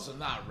 Like, so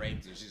not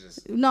raped you. She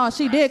just. No,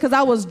 she did, because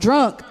I was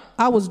drunk.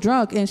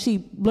 And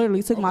she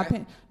literally took my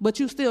pen. But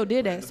you still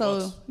did that.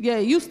 So, yeah,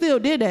 you still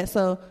did that.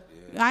 So,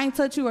 I ain't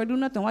touch you or do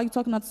nothing. Why you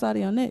talking out the side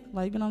of your neck?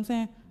 Like, you know what I'm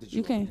saying? Did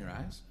you open your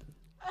eyes?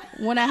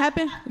 When that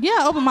happened, yeah,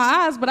 I opened my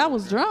eyes, but I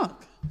was drunk.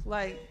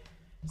 Like,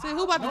 see,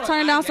 who about to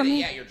turn down some?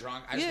 Yeah, you're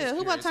drunk.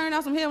 Who about to turn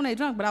down some head when they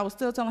drunk? But I was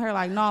still telling her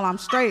like, no, I'm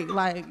straight.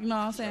 Like, you know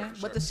what I'm saying?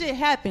 Sure. But the shit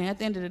happened at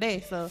the end of the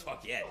day. So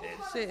fuck yeah, it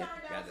did. Shit.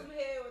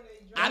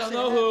 I don't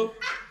know who.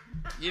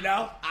 You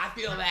know, I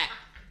feel that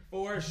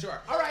for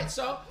sure. All right,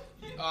 so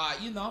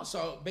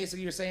so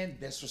basically you're saying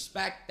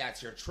disrespect.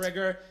 That's your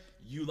trigger.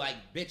 You like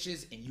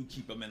bitches and you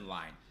keep them in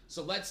line.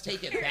 So let's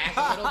take it back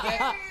a little bit.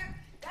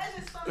 That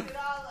just sums it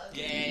all up.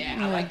 Yeah,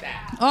 I like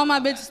that. All my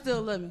bitches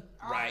still love me.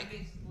 Right.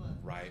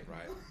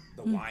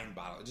 The wine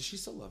bottle. Does she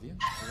still love you?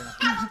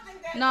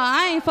 No,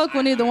 I ain't fuck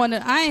with either one.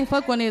 I ain't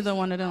fuck with either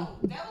one of them. No,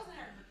 that wasn't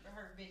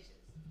her bitches.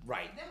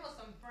 Right. Them was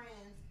some friends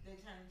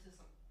that turned into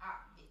some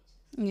op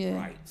bitches.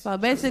 Yeah. Right. So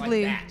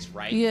basically, like bats,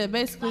 right? Yeah,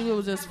 basically we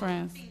were just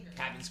friends.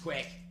 Captain's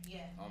quick. Yeah.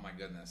 Oh my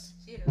goodness.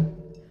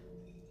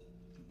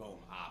 Boom,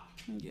 op.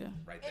 Yeah.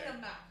 Right there.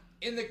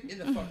 In the mouth. In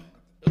the fuck.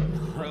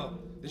 Bro,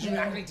 did you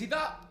knock any teeth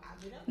out?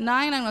 No,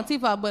 I ain't knocked no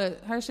teeth out,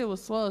 but her shit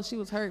was swole. She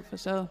was hurt for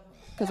sure.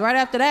 Cause right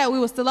after that, we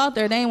was still out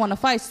there. They ain't want to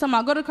fight. She's talking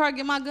about, go to the car,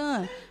 get my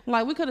gun.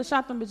 Like, we could have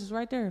shot them bitches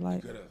right there.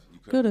 Like, You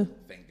could have.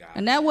 Thank God.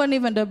 And that wasn't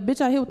even the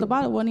bitch I hit with the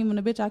bottle. Wasn't even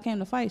the bitch I came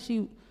to fight.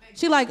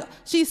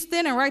 She's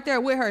standing right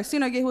there with her.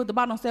 Seen her get hit with the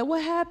bottle and said,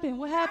 what happened?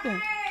 What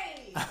happened?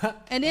 Hey!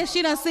 And then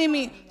she done see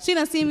me. She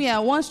done see me at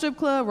one strip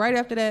club right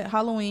after that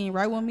Halloween.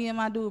 Right when me and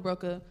my dude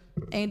broke up,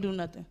 ain't do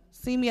nothing.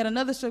 See me at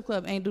another strip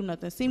club, ain't do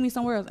nothing. See me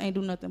somewhere else, ain't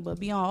do nothing. But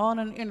be on all on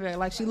the internet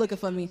like she looking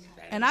for me,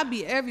 and I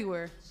be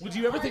everywhere. Would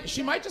you ever think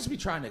she might just be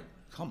trying to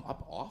come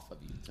up off of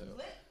you too?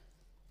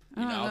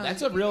 You know, know.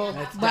 that's a real.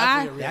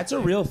 That's a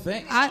real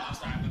thing.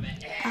 I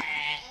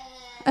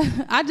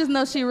just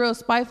know she real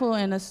spiteful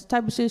and the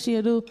type of shit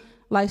she'll do.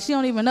 Like, she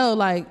don't even know,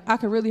 like, I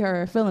could really hurt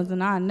her feelings,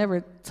 and I never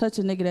touch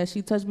a nigga that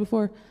she touched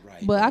before.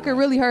 Right, but I could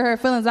really hurt her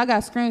feelings. I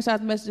got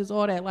screenshots, messages,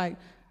 all that. Like,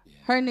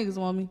 her niggas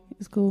want me.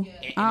 It's cool.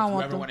 And I don't if you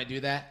want ever them. want to do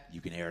that, you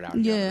can air it out.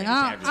 Yeah,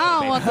 I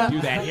don't want them.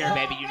 Do that here,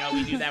 baby. You know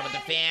we do that with the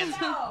fans.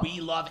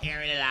 We love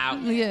airing it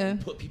out. Yeah.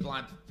 We put people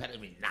on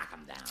pedestal. We knock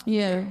them down.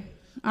 Yeah. Right,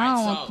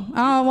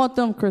 I don't want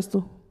them,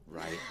 Crystal.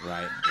 Right.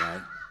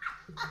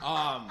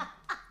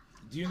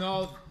 Do you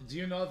know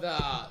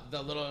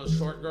the little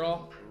short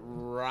girl,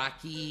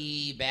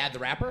 Rocky Bad the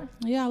rapper?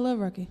 Yeah, I love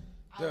Rocky.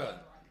 Dude,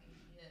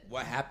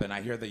 what happened?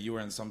 I hear that you were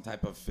in some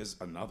type of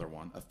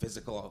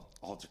physical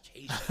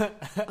altercation.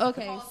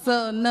 Okay,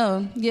 so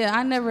no, yeah,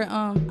 I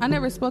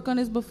never spoke on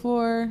this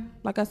before.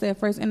 Like I said,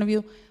 first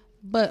interview,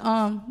 but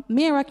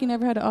me and Rocky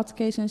never had an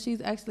altercation.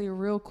 She's actually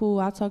real cool.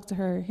 I talk to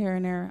her here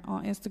and there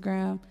on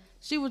Instagram.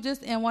 She was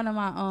just in one of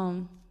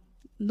my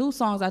new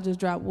songs I just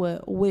dropped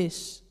with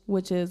Wish,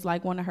 which is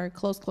like one of her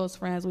close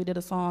friends. We did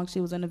a song. She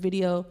was in the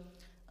video.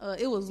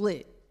 It was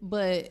lit.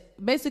 But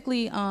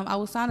basically, I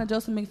was signed to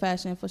Joseph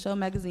McFashion for Show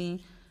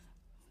Magazine.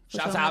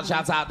 Shouts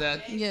out,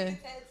 Dad. Yeah.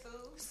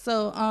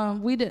 So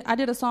I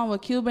did a song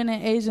with Cuban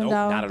and Asian Nope,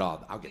 Doll. Not at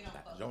all. I'll get to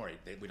that. Don't worry.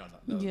 We don't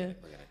know. Yeah.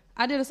 Look at it.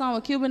 I did a song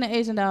with Cuban and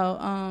Asian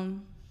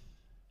Doll.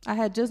 I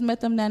had just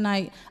met them that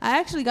night. I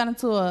actually got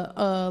into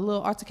a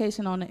little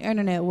altercation on the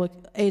internet with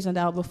Asian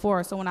Doll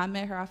before. So when I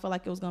met her, I felt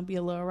like it was gonna be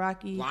a little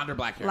rocky. Blonde or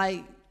black hair?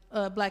 Like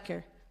black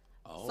hair.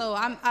 Oh.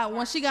 So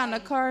when she got in the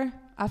car,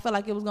 I felt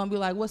like it was gonna be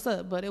like, "What's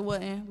up?" But it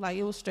wasn't. Like,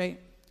 it was straight.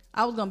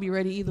 I was gonna be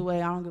ready either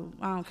way. I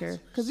don't care.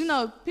 Cause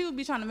people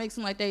be trying to make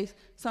seem like they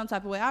some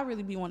type of way. I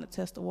really be wanting to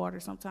test the water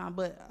sometime,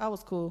 but I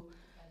was cool.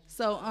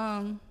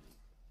 So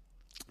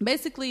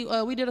basically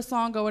we did a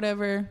song or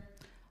whatever.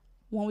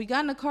 When we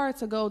got in the car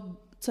to go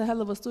to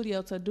Hell of a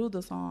Studio to do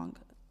the song,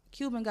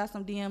 Cuban got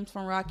some DMs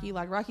from Rocky.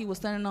 Like, Rocky was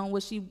standing on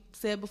what she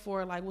said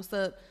before, like, "What's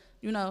up?"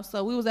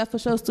 So we was at For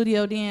Show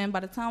Studio then. By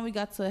the time we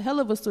got to Hell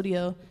of a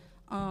Studio,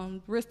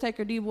 Risk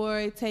Taker,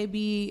 D-Boy, Tay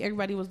B,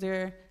 everybody was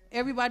there.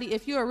 Everybody,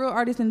 if you're a real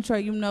artist in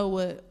Detroit, you know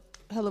what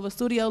Hell of a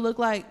Studio looked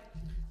like.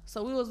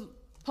 So we was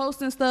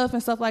posting stuff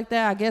and stuff like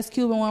that. I guess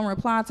Cuban wasn't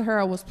replying to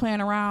her or was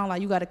playing around,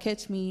 like, "You got to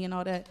catch me" and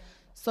all that.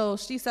 So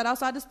she sat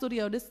outside the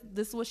studio. This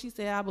is what she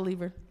said. I believe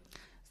her.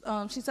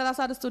 She sat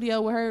outside the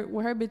studio with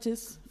her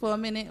bitches for a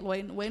minute,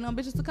 waiting on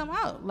bitches to come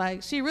out.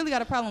 Like, she really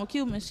got a problem with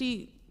Cuban.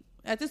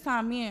 At this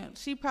time,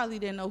 she probably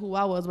didn't know who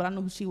I was, but I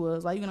knew who she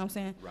was. Like, you know what I'm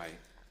saying? Right.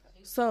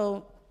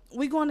 So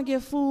we going to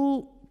get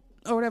food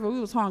or whatever. We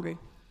was hungry.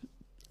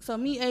 So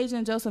me,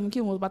 Asian, Joseph, and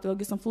Cuban was about to go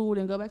get some food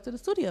and go back to the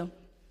studio.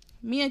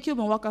 Me and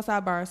Cuban walk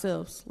outside by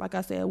ourselves, like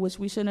I said, which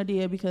we shouldn't have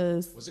did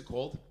because... Was it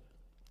cold?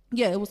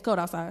 Yeah, it was cold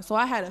outside. So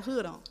I had a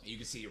hood on. You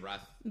can see your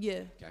breath?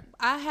 Yeah. Okay.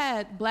 I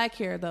had black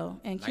hair, though,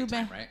 and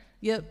Nighttime, right?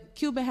 Yep,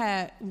 Cuban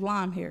had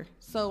blonde hair.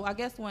 So I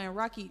guess when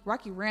Rocky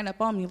ran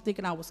up on me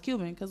thinking I was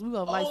Cuban, because we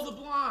both the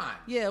blonde.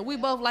 Yeah, we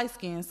both light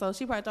skinned, so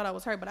she probably thought I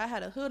was her, but I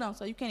had a hood on,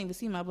 so you can't even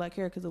see my black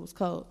hair because it was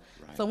cold.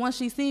 Right. So once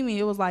she seen me,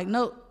 it was like,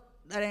 nope,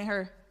 that ain't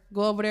her.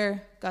 Go over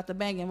there, got the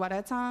banging. By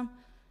that time,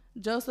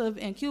 Joseph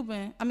and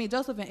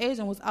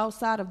Asian was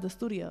outside of the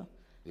studio.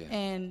 Yeah.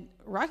 And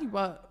Rocky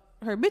brought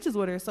her bitches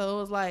with her, so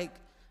it was like,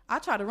 I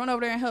tried to run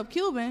over there and help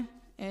Cuban,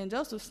 and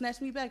Joseph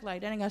snatched me back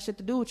like, that ain't got shit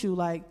to do with you.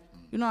 Like,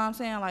 You know what I'm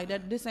saying? Like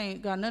that. This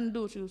ain't got nothing to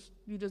do with you.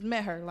 You just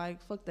met her.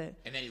 Like fuck that.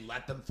 And then you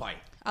let them fight.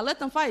 I let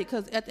them fight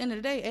because at the end of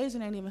the day,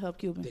 Asian ain't even help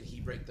Cuban. Did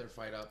he break their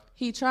fight up?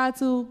 He tried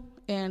to,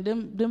 and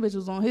them bitches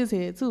was on his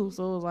head too.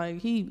 So it was like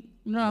he, you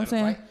know what I'm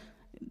saying?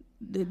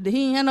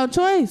 He ain't had no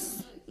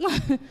choice.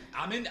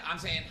 I'm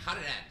saying, how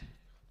did it end?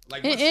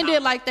 Like it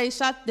ended like they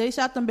shot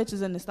them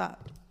bitches and it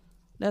stopped.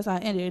 That's how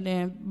it ended. And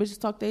then bitches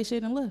talked their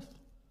shit and left.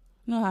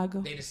 You know how it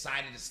go. They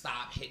decided to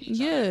stop hitting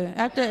each other. Yeah,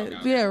 after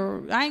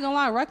I ain't gonna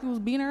lie, Rocky was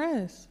beating her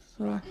ass.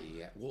 So. Rocky,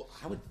 yeah. Well,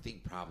 I would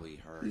think probably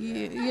her.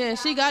 Yeah,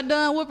 she got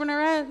done whooping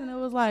her ass, and it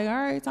was like, all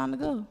right, time to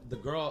go. The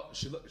girl,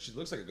 she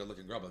looks like a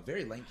good-looking girl, but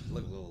very lanky.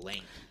 Look a little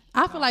lanky.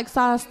 I feel like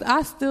size.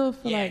 I still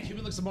feel like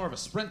Cuban looks more of a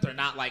sprinter,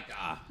 not like.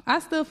 I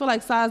still feel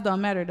like size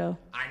don't matter though.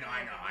 I know.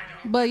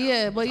 But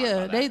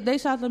they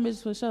shot them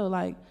bitches for sure.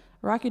 Like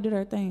Rocky did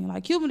her thing.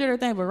 Like Cuban did her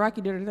thing, but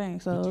Rocky did her thing.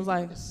 So it was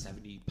like a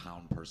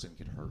 70-pound person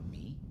could hurt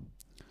me.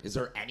 Is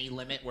there any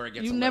limit where it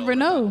gets? You never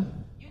know.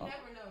 You never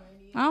know.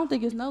 I don't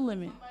think it's no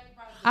limit.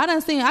 I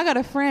got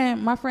a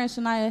friend, my friend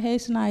Shania. Hey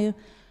Shania,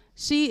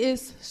 she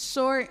is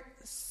short,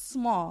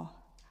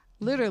 small,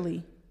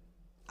 literally.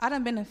 I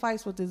done been in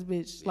fights with this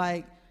bitch.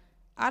 Like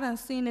I done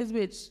seen this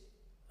bitch,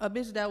 a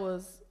bitch that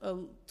was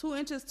 2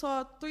 inches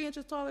tall, 3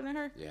 inches taller than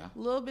her. Yeah. A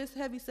little bit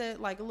heavy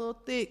set, like a little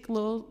thick,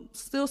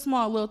 still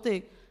small, a little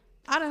thick.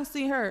 I done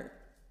see her,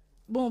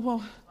 boom,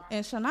 boom.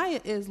 And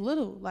Shania is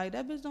little. Like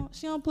that bitch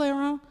she don't play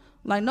around.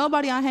 Like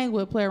nobody I hang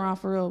with play around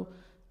for real.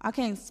 I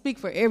can't speak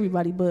for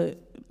everybody, but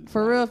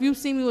for real, if you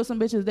see me with some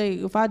bitches,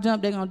 if I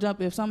jump, they gonna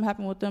jump. If something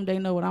happen with them, they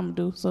know what I'm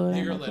gonna do. So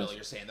you're little.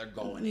 You're saying they're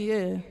going.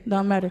 Yeah,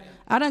 don't matter.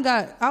 I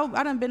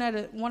done been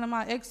at one of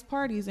my ex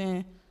parties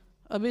and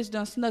a bitch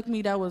done snuck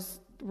me that was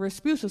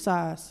Rasputia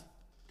size,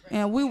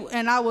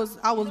 and I was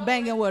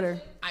banging with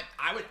her.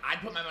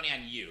 I'd put my money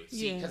on you,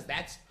 because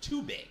that's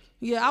too big.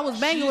 Yeah, I was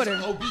banging with her.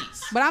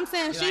 Obese. But I'm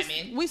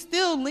saying we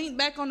still leaned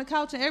back on the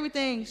couch and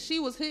everything. She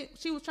was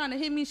trying to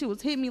hit me. She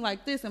was hitting me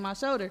like this in my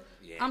shoulder.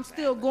 Yeah, I'm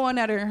still going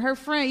at her. And her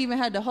friend even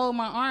had to hold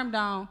my arm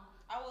down.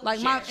 Like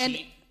Every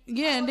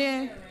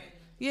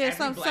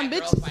some black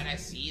girl bitches. fight I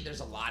see, there's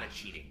a lot of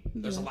cheating.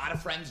 There's a lot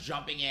of friends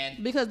jumping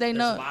in Because they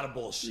know. There's a lot of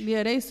bullshit.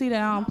 Yeah, they see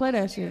that I don't play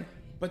that shit.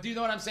 But do you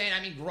know what I'm saying?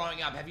 I mean,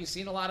 growing up, have you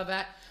seen a lot of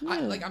that?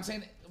 Yeah. I'm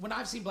saying, when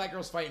I've seen black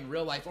girls fight in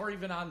real life or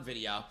even on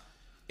video,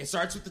 it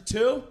starts with the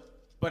two.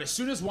 But as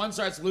soon as one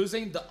starts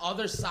losing, the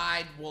other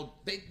side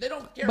they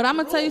don't care. But I'm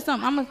gonna tell you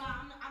something. I'm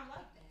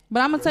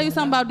gonna tell you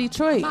something about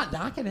Detroit. I'm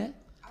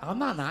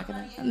not knocking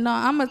it. No,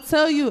 I'm gonna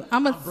tell you.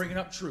 I'm bringing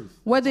up truth.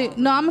 I'm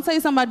gonna tell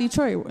you something about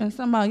Detroit and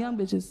something about young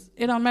bitches.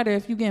 It don't matter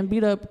if you getting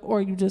beat up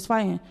or you just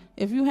fighting.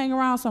 If you hang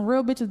around some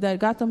real bitches that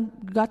got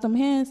them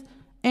hands,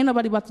 ain't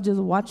nobody about to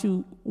just watch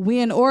you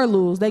win or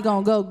lose. They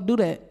gonna go do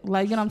that.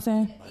 Like, you know what I'm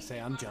saying? I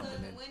say I'm jumping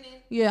in.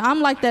 Yeah,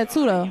 I'm like that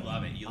too though. You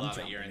love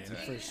it. You're into it.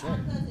 For sure.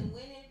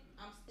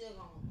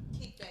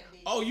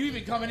 Oh, you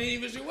even coming in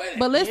even if you win.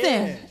 But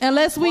listen,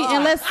 unless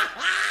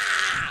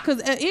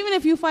because even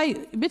if you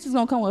fight, bitches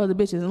gonna come with other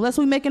bitches. Unless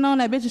we making on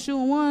that bitches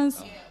shooting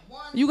ones,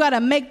 you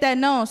gotta make that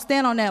known.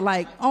 Stand on that,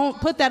 like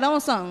put that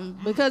on something.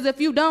 Because if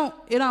you don't,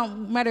 it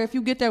don't matter if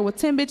you get there with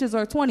 10 bitches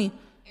or 20.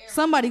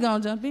 Somebody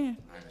gonna jump in.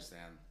 I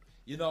understand.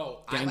 You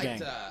know,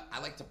 I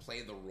like to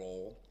play the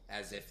role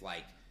as if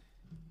like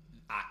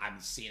I'm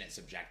seeing it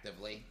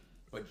subjectively,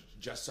 but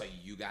just so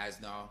you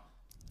guys know.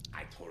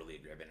 I totally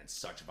agree. I've been in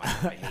such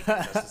violent behavior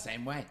just the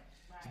same way.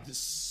 Right.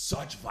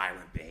 Such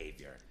violent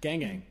behavior.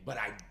 Gang. But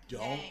I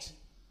don't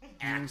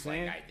act like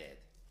I did.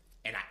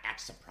 And I act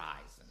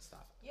surprised and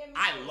stuff. Yeah,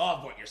 I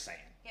love what you're saying.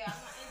 Yeah,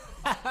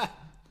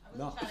 I'm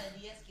not into trying to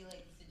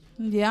de-escalate the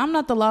situation. Yeah, I'm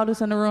not the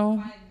loudest in the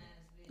room.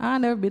 I'll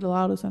never be the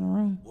loudest in the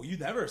room. Well, you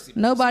never see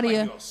nobody.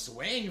 You go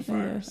swing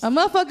first. Yeah. A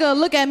motherfucker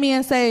look at me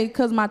and say,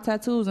 cause my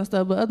tattoos and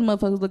stuff, but other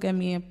motherfuckers look at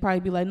me and probably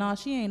be like, nah,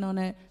 she ain't on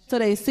that. So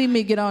they see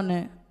me get on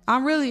that.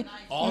 I'm really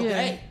all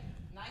day.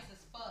 Nice as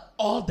fuck.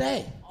 All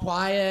day.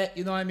 Quiet,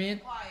 you know what I mean?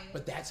 Quiet.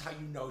 But that's how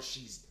you know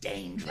she's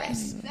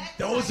dangerous. Exactly.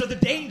 Those are the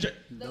danger.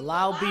 The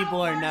loud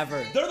people are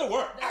never. They're the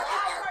worst. The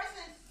loud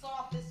person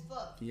soft as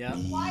fuck. Yeah.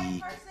 The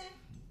quiet person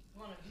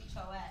wanna beat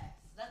your ass.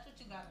 That's what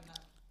you gotta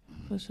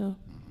know. For sure.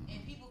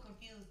 And people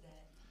confuse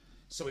that.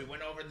 So we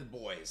went over the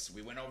boys.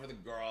 We went over the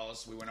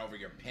girls. We went over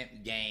your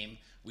pimp game.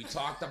 We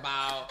talked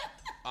about.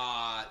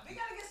 We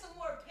gotta get some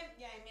more pimp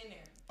game in there.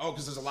 Oh,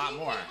 because there's a lot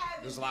more.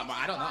 There's a lot more.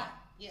 I don't know.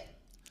 Yeah.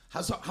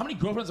 How many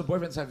girlfriends or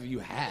boyfriends have you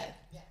had?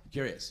 Yeah.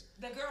 Curious.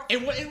 The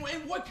girlfriend.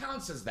 And what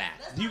counts as that?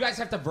 Do you guys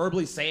have to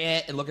verbally say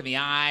it and look in the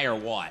eye or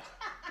what?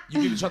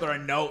 You give each other a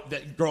note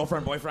that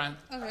girlfriend, boyfriend?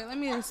 Okay, let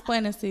me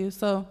explain this to you.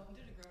 So,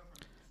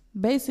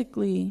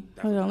 basically,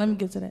 hold on, let me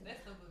get to that.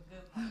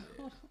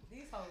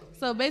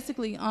 So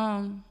basically,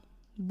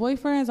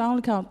 boyfriends, I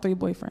only count 3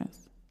 boyfriends.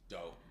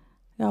 Dope.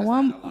 I got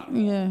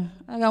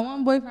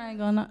one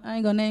boyfriend I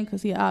ain't gonna name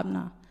because he op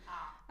now.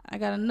 I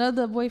got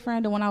another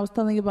boyfriend, the one I was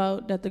telling you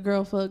about that the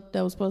girl fucked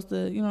that was supposed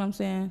to, you know what I'm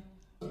saying,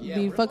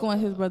 be fucking with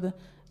his brother.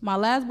 My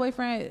last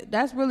boyfriend,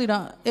 that's really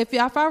the, if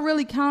I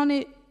really count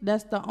it,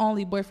 that's the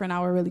only boyfriend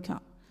I would really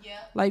count. Yeah.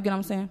 Like, you know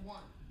what I'm saying?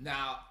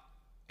 Now,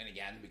 and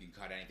again, we can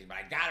cut anything, but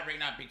I gotta bring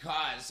it up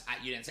because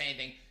you didn't say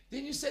anything.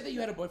 Didn't you say that you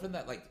had a boyfriend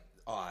that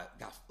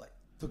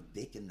took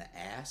dick in the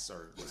ass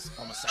or was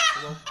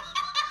homosexual?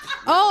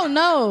 Oh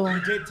no.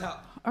 You did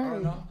tell. Oh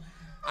no.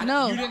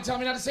 No. You didn't tell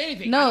me not to say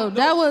anything. No,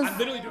 that was. I'm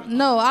literally doing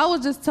No, I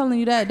was just telling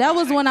you that. That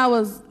was when I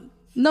was.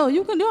 No,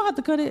 you don't have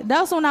to cut it.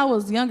 That's when I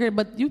was younger,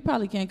 but you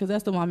probably can't because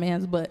that's still my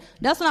man's. But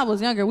that's when I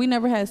was younger. We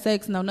never had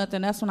sex, no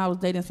nothing. That's when I was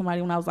dating somebody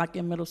when I was like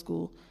in middle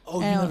school. Oh,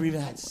 you never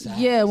even had sex?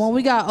 Yeah, when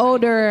we got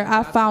older,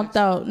 I found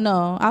out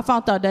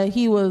that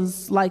he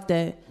was like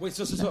that. Wait,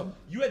 so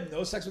you had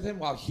no sex with him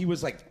while he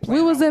was like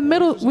we was in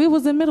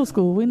middle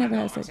school. We never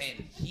had sex. I'm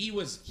saying he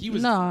was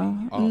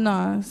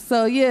No.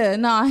 So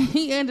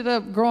he ended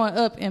up growing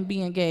up and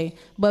being gay.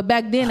 But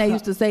back then they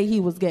used to say he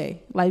was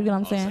gay. Like, you know what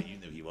I'm saying? So you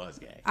knew he was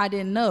gay. I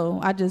didn't know.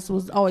 I just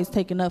was always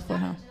taking up for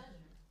him.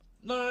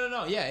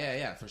 No.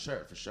 Yeah, for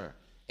sure.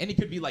 And he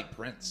could be like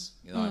Prince.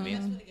 You know what I mean?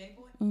 That's with a gay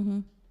boy? Mm-hmm.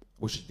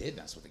 Well, she did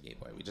mess with a gay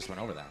boy. We just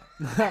went over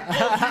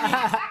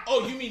that.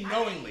 You mean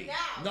knowingly?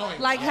 Knowingly.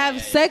 Like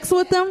have sex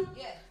with them?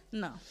 Yeah.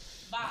 No.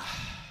 Bye.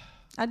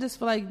 I just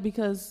feel like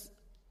because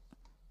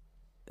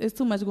it's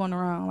too much going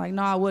around. Like,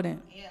 no, I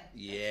wouldn't.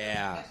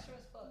 Yeah. That's true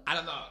as fuck. I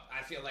don't know.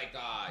 I feel like,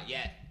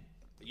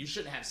 you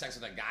shouldn't have sex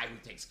with a guy who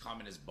takes cum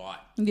in his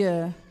butt.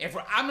 Yeah.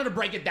 I'm going to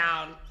break it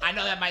down. I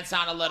know that might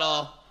sound a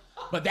little,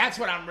 but that's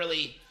what I'm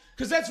really,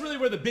 because that's really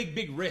where the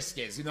big risk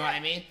is. You know what I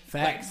mean?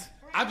 Facts.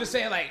 Like, I'm just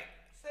saying, like,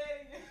 Say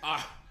it again.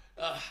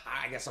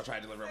 I guess I'll try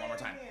to deliver it one more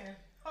time.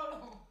 Hold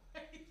on.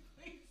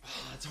 Please.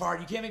 It's hard.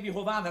 You can't make me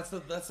hold on. That's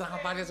not how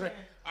podcasts work.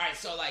 All right,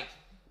 so like,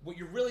 what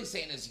you're really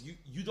saying is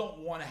you don't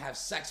want to have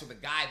sex with a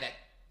guy that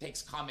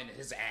takes cum in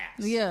his ass.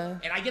 Yeah.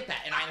 And I get that,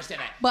 and I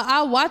understand that. But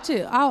I watch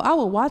it. I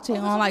would watch it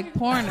on like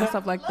porn and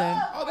stuff like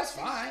that. Oh, that's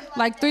fine.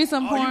 Like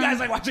threesome porn. Oh, you guys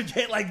like watching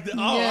gay like?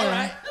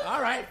 Yeah.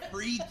 All right,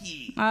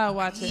 freaky. I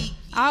watch it.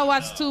 I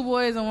watch two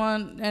boys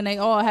and they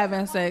all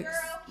having sex.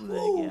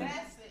 Girl. Yeah.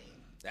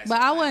 That's it.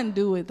 But I wouldn't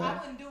do it though. I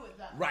wouldn't do it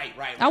though. Right.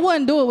 I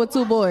wouldn't do it with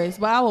two boys,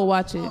 but I would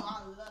watch it.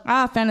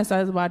 I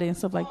fantasize about it and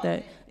stuff like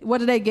that.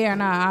 Whether they gay or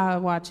not, I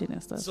watch it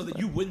and stuff. So that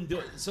you wouldn't do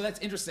it. So that's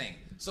interesting.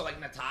 So like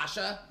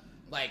Natasha,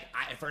 like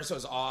at first it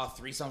was all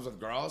threesomes with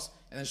girls,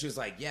 and then she was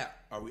like, "Yeah,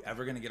 are we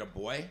ever gonna get a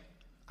boy?"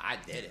 I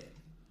did it,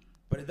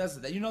 but it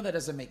doesn't. You know that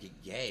doesn't make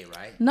it gay,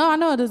 right? No, I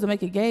know it doesn't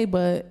make it gay,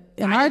 but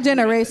in our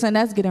generation,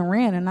 that's getting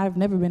ran, and I've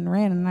never been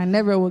ran, and I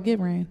never will get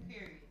ran.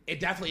 It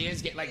definitely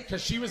is getting like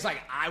because she was like,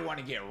 "I want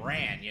to get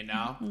ran," you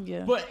know.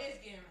 Yeah. But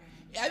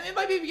I mean, it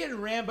might be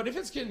getting ran, but if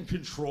it's getting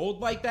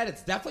controlled like that,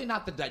 it's definitely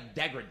not the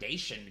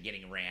degradation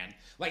getting ran.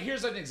 Like,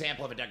 here's an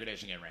example of a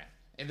degradation getting ran.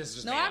 And this is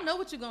just No, I know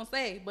what you're going to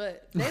say,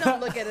 but they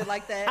don't look at it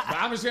like that. But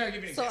I'm just going to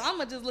give you an So example. I'm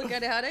going to just look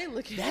at it how they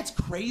look at it. That's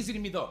crazy to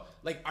me, though.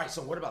 Like, all right,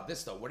 so what about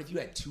this, though? What if you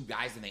had two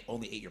guys and they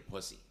only ate your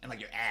pussy and,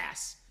 like, your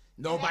ass?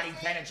 Nobody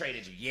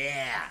penetrated you.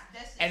 Yeah.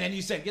 And then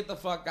you said, get the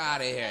fuck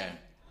out of here.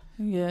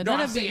 Yeah, No, I'm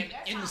that'd be, saying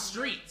in the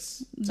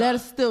streets.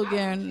 that's still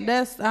getting,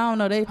 I don't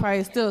know, they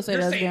probably still say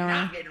You're that's saying getting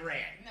not ran. getting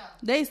ran. No.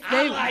 They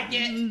I like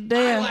it.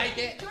 I like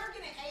it. You're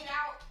getting ate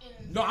out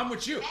and No, I'm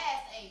with you. ass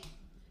ate.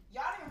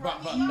 Y'all didn't run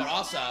But me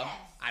also,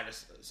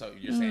 ass. so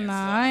you're saying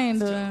Nah, I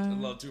ain't it's doing a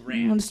little too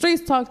When ran. the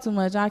streets talk too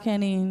much, I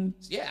can't even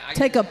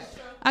take a So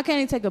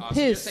you're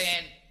piss.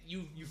 saying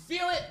you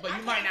feel it, but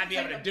you might not be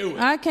able to do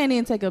it. I can't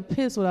even take a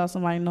piss without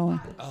somebody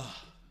knowing.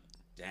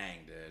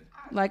 Dang, dude.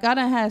 Like, I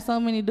done had so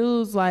many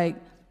dudes, like,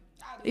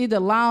 either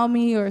lie on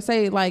me or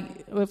say, like,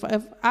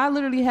 if I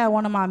literally had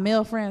one of my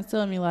male friends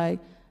tell me, like,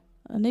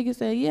 a nigga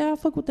said, yeah, I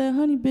fuck with that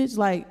honey bitch.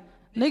 Like,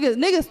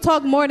 niggas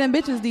talk more than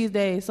bitches these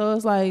days. So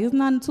it's like, it's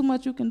not too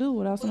much you can do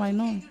without somebody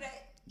knowing.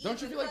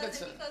 Don't you feel like that's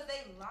because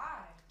they lie?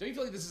 Don't you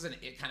feel like this is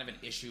kind of an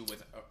issue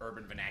with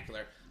urban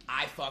vernacular?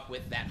 I fuck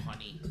with that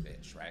honey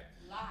bitch, right?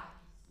 Lie.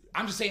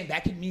 I'm just saying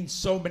that could mean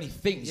so many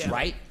things,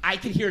 right? I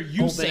can hear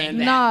you saying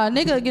that. Nah,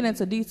 nigga get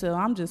into detail.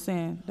 I'm just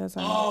saying. That's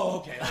how. Oh,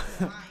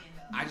 okay.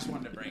 I just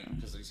wanted to bring it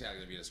because you see how it's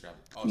gonna be described.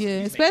 Oh, so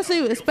Yeah, he's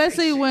making up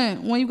especially real fake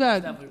shit. when you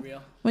got Definitely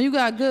real. when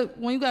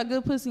you got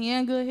good pussy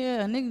and good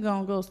hair, a nigga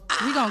gonna go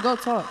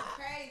talk.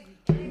 Crazy.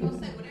 They gonna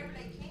say whatever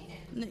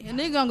they can.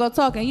 A nigga gonna go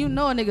talk, and you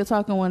know a nigga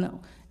talking when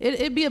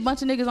it be a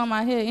bunch of niggas on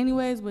my head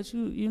anyways, but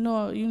you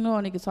know a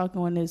nigga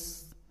talking when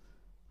it's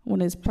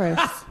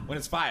pressed. When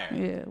it's fire.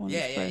 Yeah, when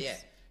it's pressed. Yeah.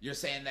 You're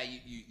saying that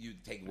you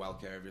take well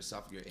care of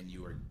yourself, and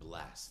you are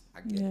blessed.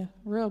 I get Yeah, it.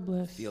 real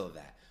blessed. Feel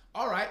that.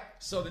 All right.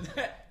 So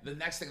the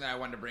next thing that I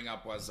wanted to bring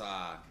up was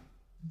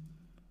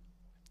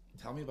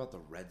tell me about the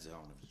red zone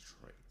of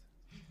Detroit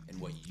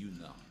and what you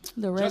know.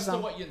 The red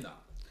zone. Just what you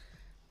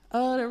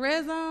know. The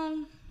red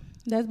zone.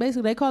 That's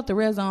basically they call it the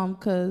red zone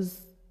because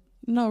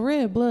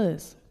red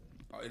bloods.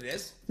 Oh, it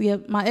is? Yeah,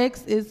 my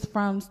ex is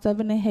from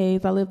 7 and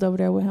Hayes. I lived over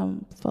there with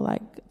him for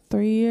like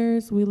 3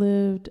 years. We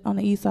lived on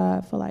the east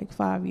side for like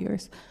 5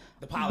 years.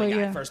 The poly guy,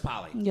 yeah. first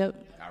poly. Yep.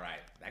 All right.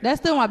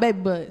 That's still my baby,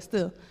 but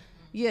still.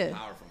 Yeah.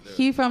 Powerful dude.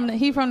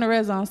 He from the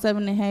red zone,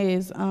 7 and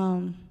Hayes.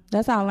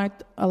 That's how I learned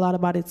a lot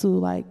about it too.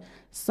 Like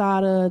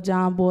Sada,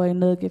 John Boy,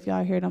 Nook, if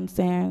y'all hear them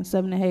saying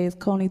 7 and Hayes,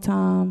 Coney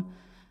Tom.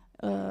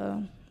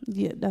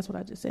 Yeah, that's what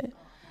I just said.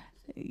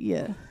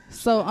 Yeah.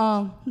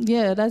 So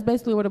yeah, that's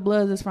basically where the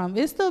Bloods is from.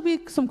 It still be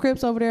some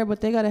Crips over there,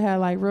 but they gotta have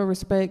like real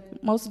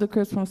respect. Most of the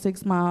Crips from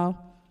 6 Mile.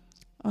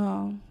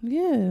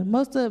 Yeah,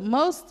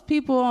 most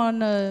people on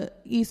the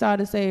east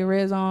side of say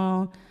Red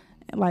Zone,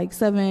 like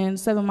 7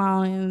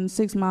 Mile and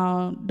 6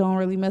 Mile don't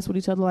really mess with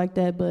each other like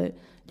that. But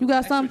you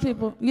got some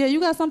people, yeah, you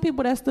got some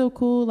people that's still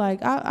cool.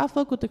 Like I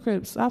fuck with the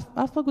Crips. I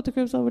fuck with the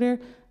Crips over there.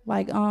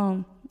 Like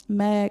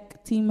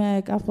Mac,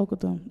 T-Mac, I fuck with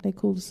them. They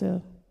cool as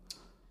hell.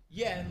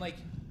 Yeah, and like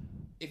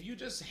if you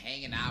just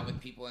hanging out with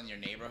people in your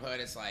neighborhood,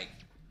 it's like,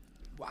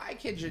 why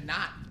could you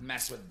not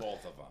mess with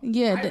both of them?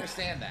 Yeah, I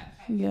understand that.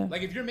 Yeah,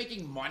 like if you're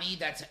making money,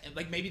 that's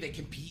like maybe they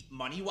compete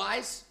money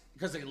wise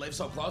because they live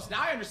so close.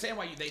 Now I understand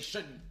why they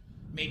shouldn't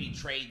maybe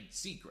trade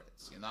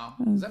secrets. You know,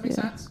 does that make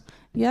sense?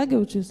 Yeah, I get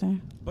what you're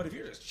saying. But if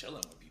you're just chilling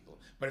with people,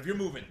 but if you're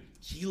moving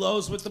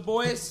kilos with the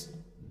boys,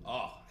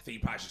 I think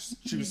you probably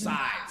should choose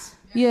sides.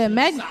 Yeah,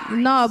 Mac.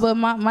 No, but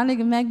my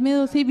nigga Mac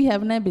Mills, he be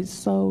having that bitch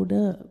sold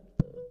up.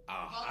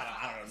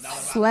 I don't know.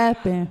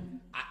 Slapping.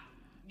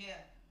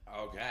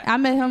 Okay. I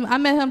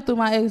met him through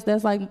my ex.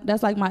 That's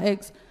like my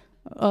ex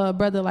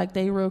brother. Like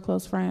they real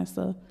close friends.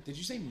 So. Did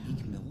you say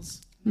Meek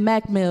Mills?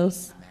 Mac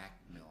Mills. Mac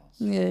Mills.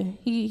 Yeah,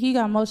 he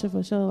got motion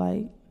for sure.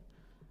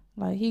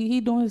 Like he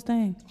doing his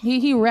thing.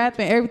 He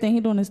rapping everything. He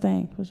doing his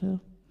thing for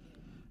sure.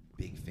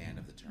 Big fan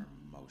of the term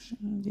motion.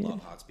 Yeah.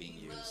 Love how it's being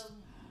used.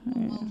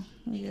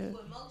 Yeah.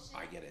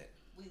 I get it.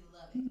 We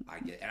love it. I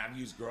get it. And I've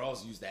used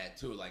girls use that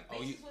too. Like,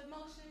 oh, you. With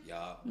motion?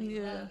 Yeah.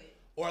 Yeah.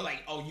 Or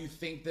like, oh, you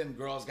think them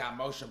girls got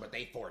motion, but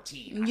they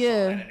 14. I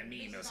Yeah. saw that in a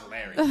meme. It was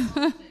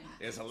hilarious.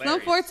 It's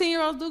hilarious. Some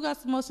 14-year-olds do got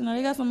some motion. Though.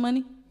 They got some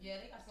money. Yeah,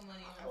 they got some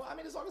money on Well, I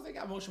mean, as long as they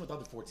got motion with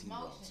other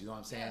 14-year-olds, you know what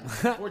I'm saying?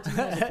 14-year-olds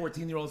and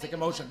 14-years, they can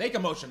motion. They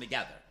can motion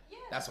together. Yeah.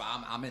 That's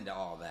why I'm into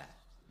all that.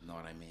 You know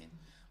what I mean?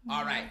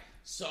 All right.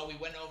 So we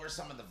went over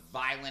some of the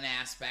violent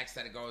aspects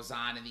that goes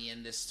on in the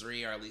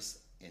industry, or at least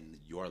in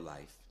your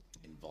life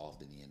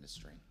involved in the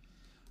industry.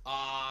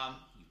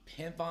 You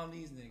pimp on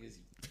these niggas.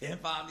 You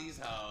pimp on these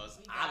hoes.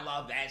 I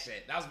love that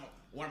shit. That was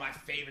one of my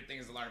favorite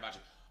things to learn about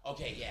you.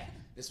 Okay, yeah.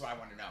 This is what I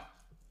want to know.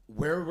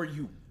 Where were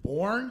you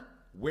born?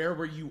 Where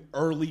were you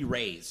early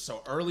raised?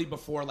 So early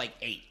before like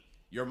 8.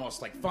 Your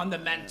most like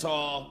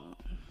fundamental.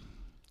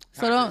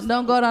 So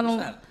don't go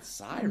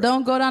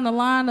down the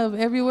line of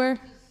everywhere.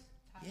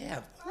 Yeah,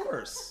 of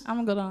course. I'm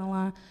gonna go down the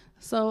line.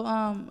 So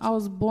I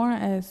was born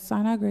at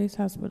Sinai Grace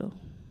Hospital.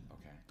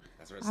 Okay,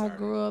 that's where it started. I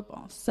grew up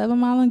on 7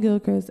 Mile and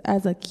Gilchrist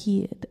as a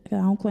kid. I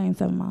don't claim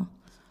 7 Mile.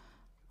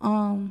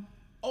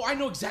 Oh, I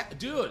know exactly,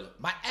 dude.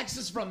 My ex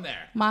is from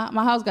there.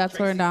 My house got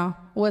torn down.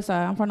 West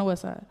side. I'm from the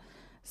west side.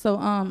 So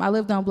I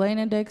lived on Blaine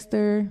and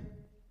Dexter.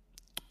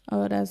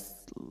 That's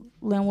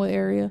Linwood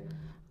area.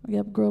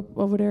 Yep, grew up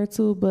over there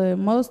too. But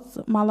most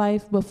of my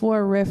life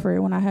before Redford,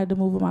 when I had to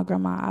move with my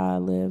grandma, I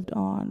lived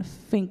on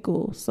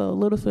Finkel, so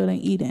Littlefield and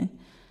Eden.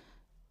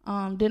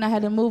 Then I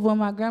had to move with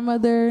my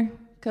grandmother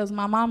because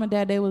my mom and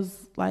dad, they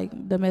was like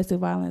domestic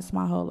violence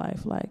my whole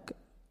life, like.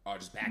 Oh,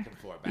 just back and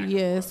forth.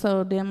 Yeah.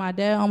 So then my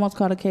dad almost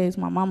caught a case.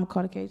 My mama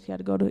caught a case. She had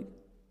to go to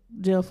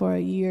jail for a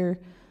year.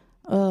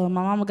 My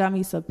mama got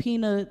me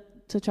subpoenaed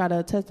to try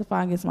to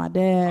testify against my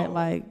dad. Oh.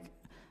 Like,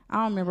 I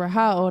don't remember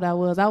how old I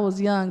was. I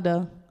was young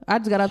though. I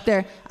just got up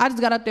there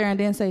and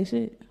didn't say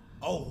shit.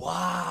 Oh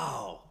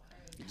wow!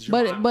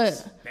 But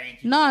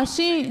no,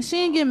 she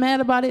ain't get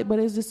mad about it. But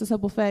it's just a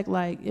simple fact.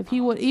 Like if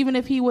he would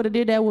have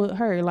did that with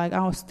her, like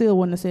I still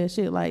wouldn't have said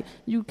shit. Like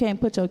you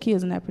can't put your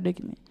kids in that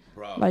predicament.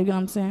 Bro, like you know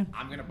what I'm saying.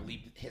 I'm gonna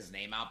bleep his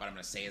name out, but I'm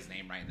gonna say his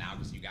name right now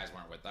because you guys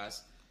weren't with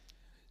us.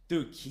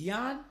 Dude,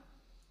 Keon,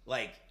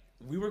 like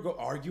we were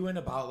arguing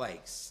about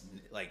like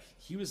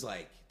he was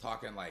like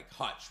talking like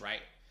Hutch,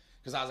 right?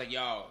 Because I was like,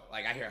 yo,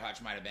 like I hear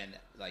Hutch might have been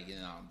like, you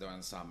know,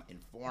 doing some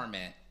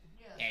informant,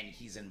 and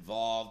he's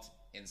involved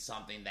in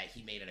something that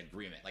he made an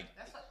agreement. Like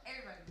that's what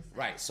everybody was saying.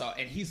 Right. So,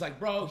 and he's like,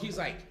 bro,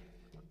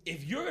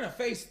 if you're gonna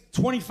face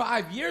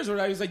 25 years or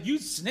whatever, he's like, you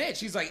snitch.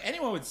 He's like,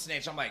 anyone would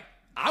snitch. I'm like,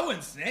 I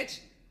wouldn't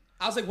snitch.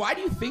 I was like, why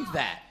do you think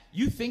that?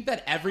 You think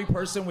that every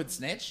person would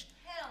snitch?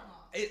 Hell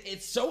no.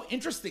 It's so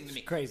interesting to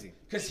me. Crazy.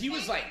 Because he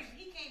was like,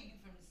 he can't be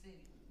from the city.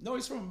 No,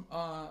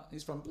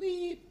 he's from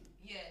Bleed.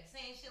 Yeah,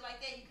 saying shit like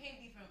that, you can't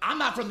be from. I'm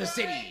not from the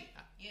city.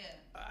 Yeah,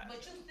 but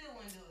you still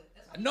wouldn't do it.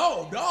 That's why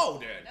no,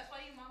 dude. That's why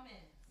you my man.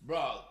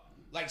 Bro,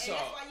 like and so.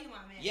 That's why you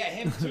my man. Yeah,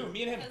 him too.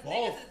 Me and him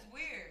both. Niggas is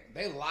weird.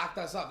 They locked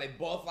us up. They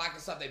both locked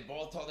us up. They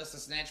both told us to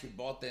snitch. We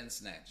both didn't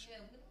snitch. Yeah,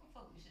 we don't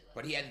fuck with shit like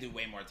But he had to do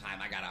way more time.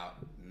 I got out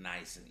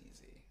nice and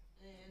easy.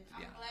 And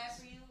I'm glad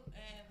for you.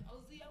 And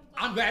OZ,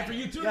 I'm glad for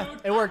you too, yeah,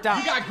 dude. It worked out.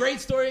 You got great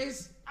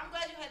stories. I'm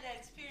glad you had that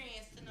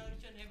experience to know that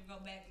you'll never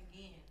go back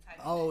again.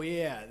 Oh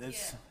yeah,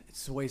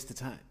 it's a waste of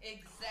time.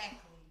 Exactly.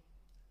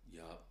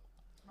 Yup.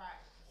 Right.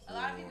 A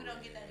lot of people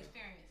don't get that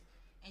experience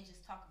and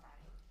just talk about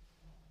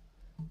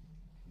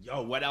it.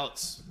 Yo, what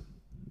else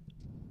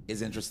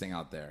is interesting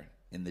out there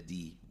in the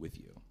D with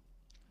you?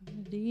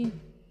 D.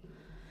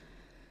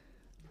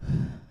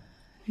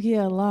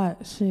 Yeah, a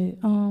lot. Shit.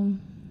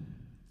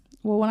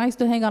 Well, when I used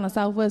to hang out in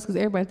Southwest, because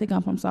everybody think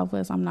I'm from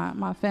Southwest, I'm not.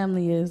 My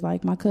family is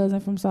like my cousin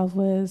from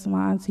Southwest,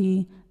 my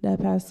auntie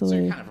that passed away. So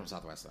you're kind of from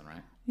Southwest then,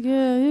 right?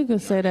 Yeah, you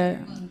could say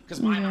that.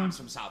 Because my mom's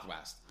from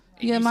Southwest.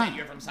 And Yeah, you my- said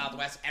you're from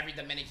Southwest. Every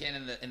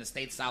Dominican in the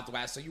state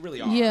Southwest, so you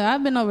really are. Yeah,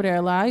 I've been over there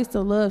a lot. I used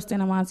to love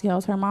staying at my auntie's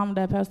house. Her mom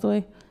that passed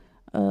away.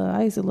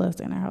 I used to love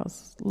staying at her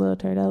house.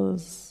 Loved her. That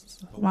was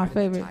But my why did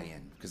favorite. that tie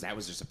in? Because that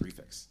was just a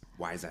prefix.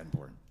 Why is that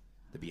important?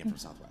 To being from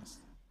Southwest.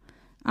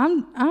 I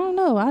don't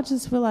know. I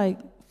just feel like,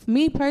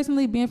 me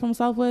personally, being from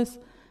Southwest,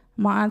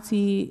 my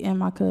auntie and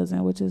my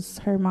cousin, which is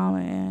her mama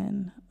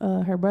and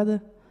her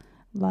brother,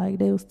 like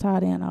they was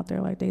tied in out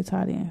there, like they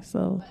tied in.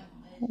 So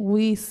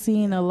we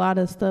seen a lot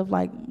of stuff,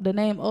 like the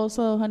name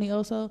Oso,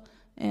 HoneyOSO,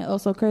 and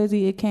Oso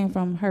Crazy. It came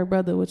from her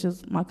brother, which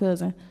is my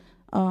cousin.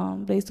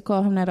 They used to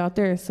call him that out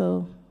there.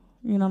 So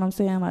you know what I'm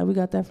saying? Like we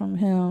got that from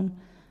him.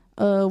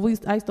 I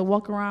used to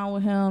walk around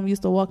with him.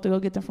 Used to walk to go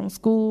get them from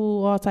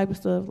school, all type of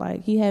stuff.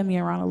 Like he had me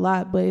around a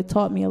lot, but it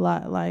taught me a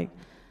lot. Like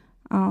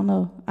I don't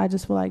know. I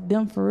just feel like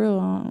them for real.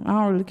 I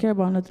don't really care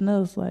about nothing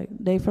else. Like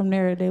they from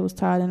there, they was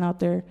tied in out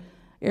there.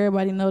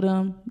 Everybody know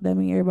them. That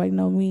mean everybody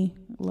know me.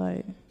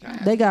 Like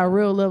they got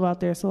real love out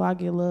there, so I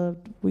get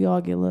loved. We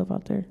all get love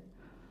out there.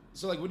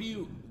 So like, what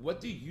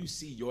do you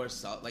see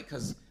yourself like?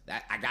 Because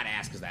I gotta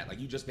ask, because that like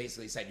you just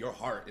basically said your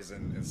heart is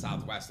in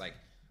Southwest. Like,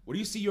 what do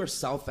you see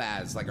yourself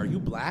as? Like, are you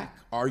black?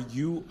 Are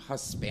you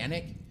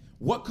Hispanic?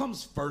 What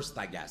comes first,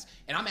 I guess?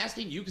 And I'm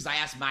asking you because I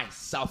asked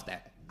myself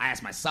that.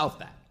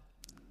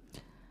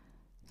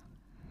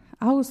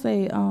 I would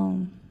say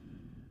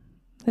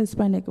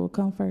Hispanic will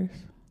come first.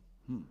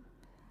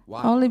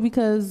 Why? Only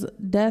because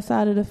that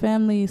side of the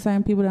family,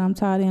 certain people that I'm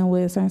tied in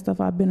with, certain stuff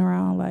I've been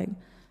around, like,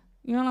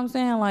 you know what I'm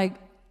saying? Like,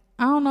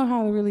 I don't know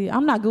how to really,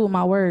 I'm not good with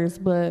my words,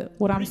 but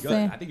what I'm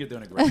saying. I think you're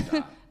doing a great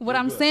job. What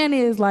I'm saying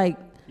is, like,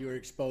 You were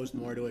exposed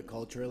more to it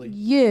culturally?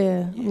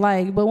 yeah,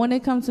 like, but when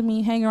it comes to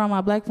me hanging around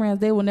my black friends,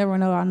 they will never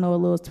know I know a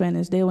little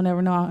Spanish. They will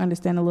never know I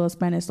understand a little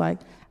Spanish. Like,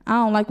 I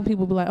don't like when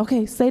people be like,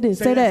 okay, say this,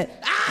 say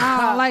that.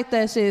 I don't like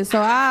that shit. So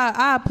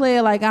I play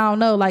it like I don't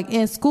know. Like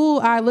in school,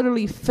 I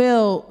literally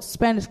failed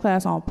Spanish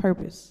class on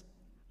purpose.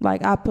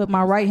 Like I put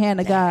my right hand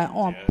to God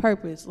on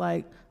purpose.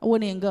 Like I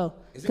wouldn't even go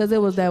because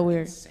it was that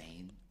weird.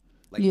 Insane.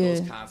 Like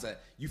those concepts.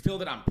 You feel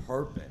it on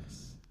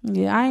purpose.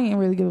 Yeah, I ain't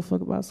really give a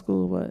fuck about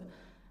school, but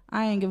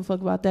I ain't give a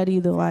fuck about that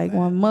either. Like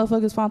when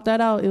motherfuckers found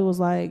that out, it was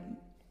like,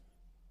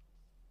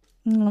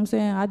 you know what I'm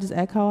saying? I just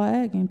act how I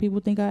act, and people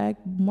think I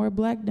act more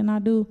black than I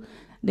do.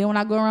 Then when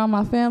I go around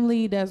my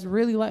family that's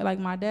really like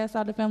my dad's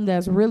side of the family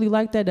that's really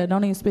like that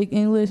don't even speak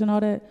English and all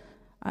that,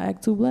 I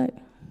act too black.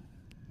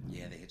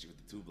 Yeah, they hit you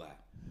with the too black.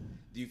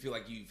 Do you feel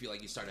like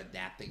you start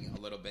adapting a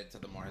little bit to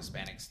the more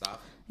Hispanic stuff?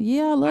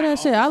 Yeah, I love that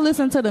shit. I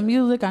listen to the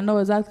music. I know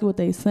exactly what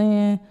they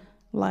saying.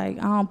 Like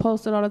I don't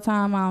post it all the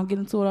time. I don't get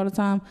into it all the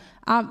time.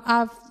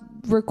 I've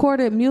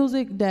recorded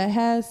music that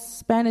has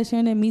Spanish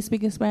in it, me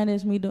speaking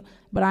Spanish,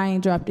 but I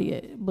ain't dropped it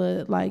yet.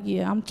 But like,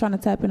 yeah, I'm trying to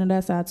tap into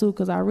that side too,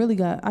 because I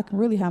can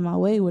really have my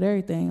way with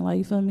everything. Like,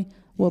 you feel me?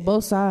 Well,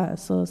 both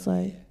sides. So it's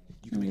like,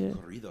 you can make a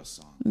corrido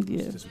song.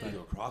 Yeah. Just do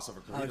a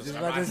crossover corrido song. I was just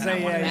about to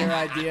say, yeah, your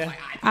idea.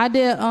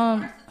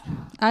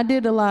 I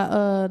did a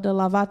lot, the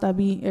La Vata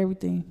beat,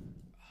 everything.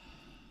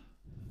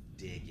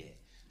 Dig it.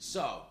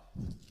 So,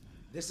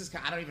 this is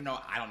I don't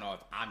know if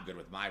I'm good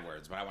with my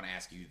words, but I want to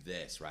ask you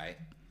this, right?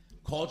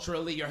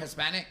 Culturally, you're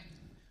Hispanic,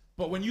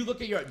 but when you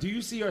look at do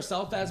you see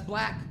yourself as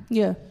black?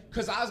 Yeah.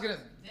 Because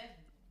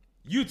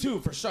you too,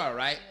 for sure,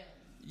 right?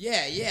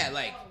 Yeah,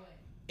 like,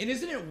 and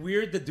isn't it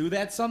weird to do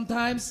that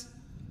sometimes?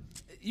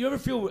 You ever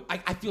feel, I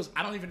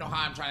don't even know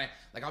how I'm trying to,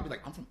 like, I'll be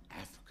like, I'm from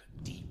Africa,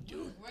 deep, dude.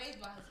 I was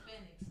raised by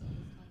Hispanics, so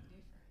it's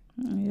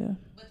kind of different. Yeah.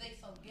 But they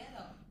so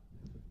ghetto.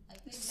 Like,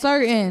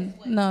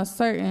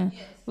 Certain.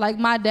 Yes. Like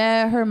my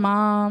dad, her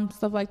mom,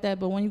 stuff like that.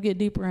 But when you get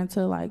deeper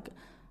into like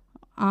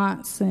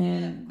aunts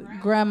and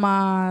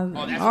grandmas,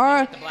 Oh, that's why I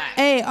hate the black.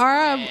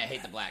 I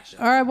hate the black shit.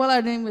 well, I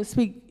didn't even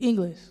speak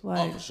English.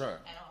 Like, For sure.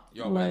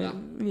 You're like,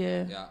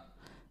 yeah. Yeah.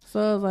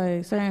 So it's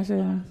like certain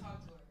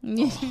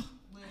shit.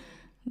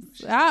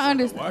 I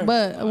understand,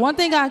 but one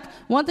thing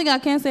I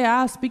can say,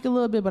 I speak a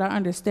little bit, but I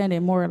understand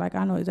it more. Like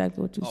I know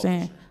exactly what you're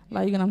saying. Sure.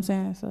 Like, you know what I'm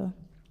saying. So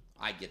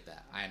I get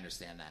that. I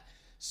understand that.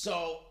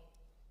 So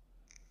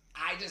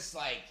I just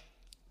like.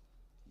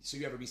 So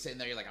you ever be sitting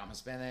there? You're like, I'm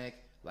Hispanic.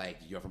 Like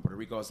you're from Puerto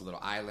Rico. It's a little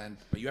island.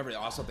 But you ever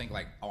also think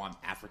like, oh, I'm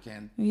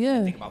African? Yeah.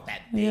 And think about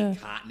that big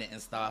continent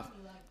and stuff.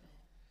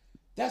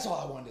 That's all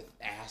I wanted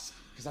to ask,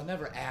 because I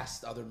never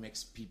asked other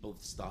mixed people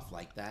stuff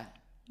like that.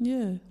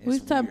 Yeah, we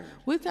tapped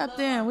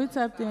in,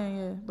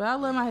 yeah. But I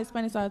love my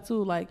Hispanic side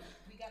too. Like,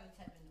 we gotta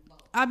tap into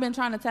both. I've been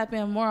trying to tap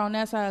in more on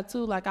that side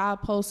too. Like, I'll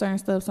post certain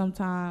stuff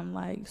sometime,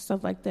 like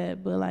stuff like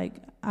that. But like,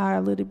 I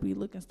literally be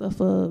looking stuff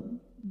up,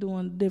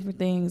 doing different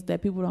things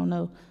that people don't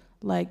know.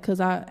 Like, cause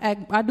I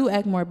do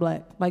act more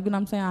black. Like, you know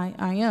what I'm saying?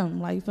 I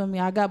am. Like, you feel me?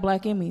 I got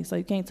black in me, so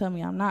you can't tell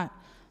me I'm not.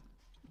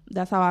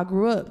 That's how I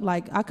grew up.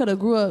 Like, I could have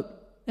grew up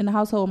in the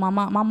household. My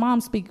mom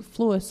speak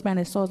fluent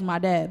Spanish, so does my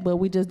dad. But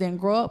we just didn't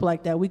grow up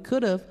like that. We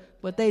could have,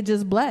 but they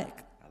just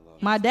black. I love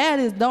My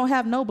dad don't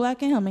have no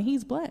black in him, and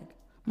he's black.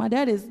 My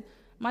dad,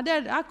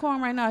 I call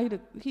him right now.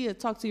 He'll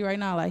talk to you right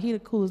now like he the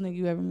coolest nigga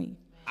you ever meet.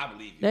 I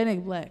believe you. That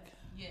nigga black.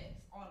 Yes,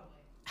 all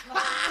the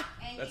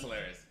way. That's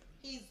hilarious.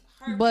 He's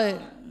hurt.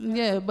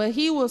 But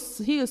he'll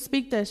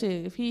speak that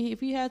shit. If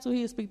he had to,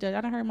 he'll speak that.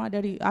 I done heard my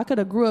daddy. They could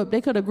have grew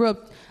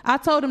up. I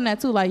told him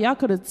that too. Like y'all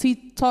could have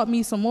taught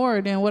me some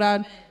more than what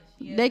I.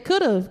 Yeah. They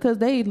could have, because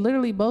they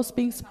literally both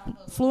speak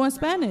fluent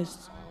Spanish.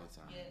 All the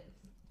time. Yes.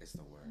 It's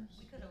the worst.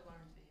 We could have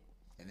learned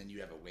it. And then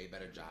you have a way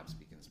better job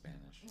speaking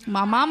Spanish.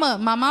 My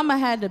mama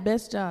had the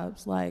best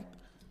jobs. Like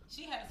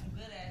she had some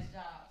good ass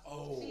jobs.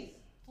 Oh. She's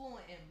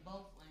fluent in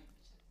both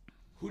languages.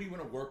 Who do you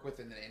want to work with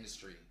in the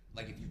industry?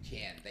 Like if you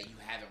can, that you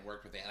haven't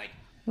worked with,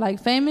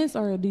 like famous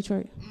or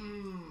Detroit?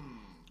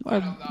 I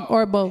don't know.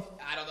 Or both.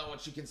 I don't know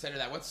what you consider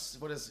that. What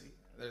does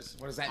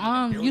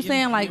that mean? You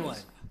saying like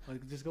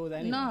just go with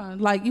anyone.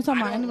 No, like you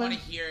talking about anybody? I don't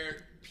want to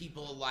hear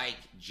people like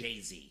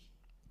Jay-Z.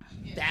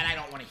 That I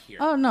don't want to hear.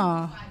 Oh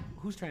no.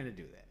 Who's trying to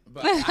do that?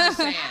 But I'm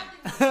saying.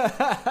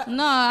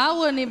 No, I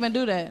wouldn't even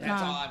do that.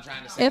 That's all I'm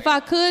trying to say. If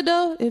I could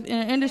though, if in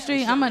the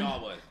industry, I'm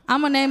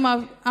gonna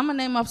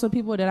name off some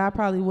people that I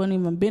probably wouldn't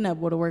even been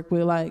able to work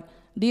with. Like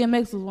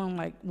DMX was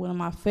one of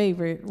my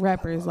favorite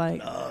rappers.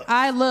 Like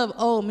I love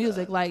old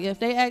music. Like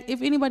if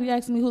anybody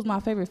asks me who's my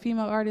favorite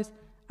female artist,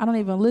 I don't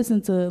even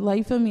listen to, like,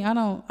 you feel me?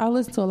 I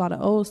listen to a lot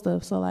of old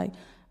stuff. So like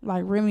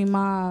Remy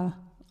Ma,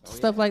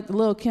 stuff like the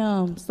Lil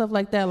Kim, stuff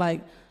like that. Like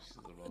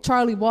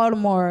Charlie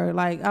Baltimore.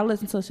 Like I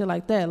listen to shit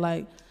like that.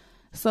 Like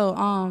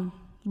so.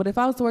 But if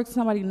I was to work with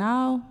somebody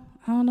now,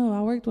 I don't know.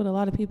 I worked with a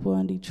lot of people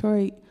in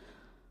Detroit.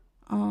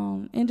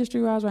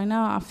 Industry wise right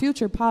now,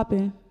 Future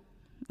popping.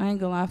 I ain't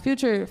gonna lie.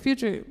 Future.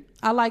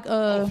 I like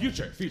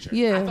Future.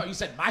 Yeah. I thought you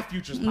said my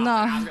future's popping. No.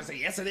 I was gonna say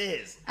yes, it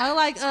is. I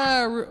like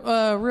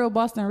Real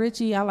Boston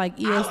Richie. I like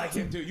ESTG. I like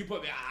him too. You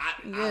put me.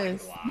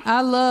 Yes.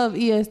 I love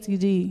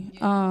ESTG.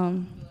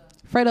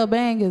 Fredo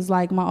Bang is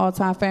like my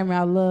all-time favorite.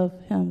 I love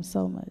him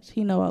so much.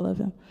 He know I love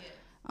him.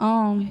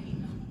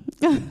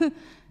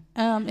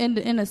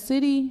 In the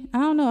city, I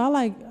don't know. I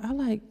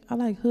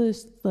like hood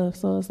stuff.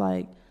 So it's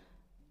like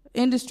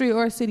industry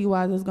or city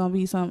wise, it's gonna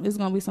be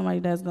somebody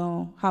that's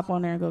gonna hop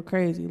on there and go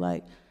crazy.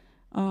 Like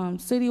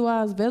city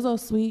wise, Vezo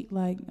Sweet.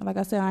 Like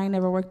I said, I ain't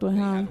never worked with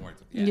him.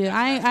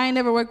 I ain't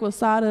never worked with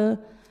Sada.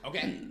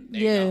 Okay.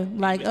 Yeah,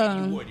 like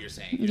you would. You're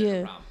saying.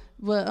 Yeah,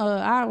 but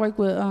I work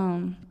with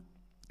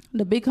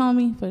the big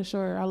homie for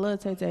sure. I love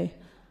Tay.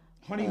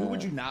 Honey, who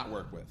would you not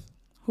work with?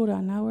 Who do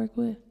I not work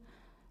with?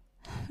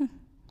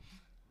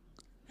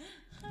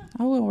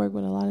 I wouldn't work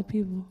with a lot of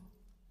people.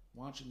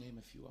 Why don't you name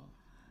a few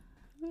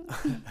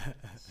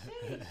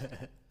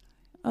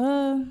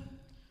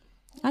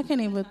I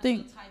can't even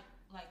think. Type,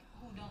 like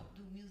who don't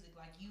do music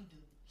like you do,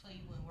 so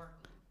you wouldn't work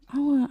with.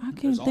 I can't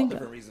think. There's all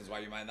different reasons why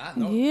you might not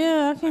know.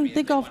 Yeah, I can't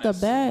think off the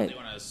bat. They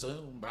want to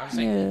assume, but I'm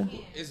saying,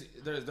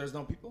 there's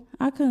no people.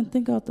 I couldn't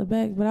think off the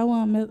back, but I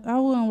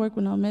wouldn't work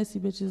with no messy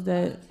bitches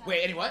that.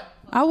 Wait, any what?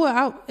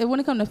 When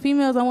it comes to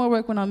females, I won't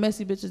work with no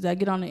messy bitches that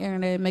get on the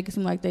internet and make it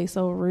seem like they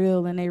so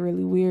real and they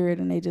really weird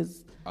and they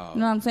just, you know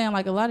what I'm saying?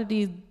 Like a lot of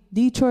these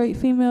Detroit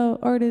female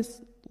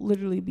artists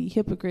literally be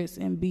hypocrites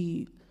and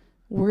be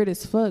weird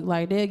as fuck.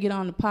 Like they'll get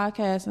on the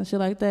podcast and shit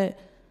like that,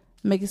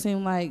 make it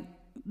seem like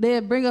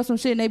they'll bring up some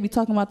shit and they be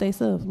talking about they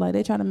stuff. Like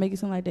they try to make it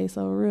seem like they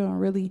so real and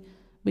really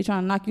be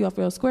trying to knock you off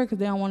your square because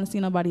they don't want to see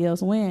nobody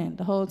else win.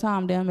 The whole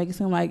time they'll make it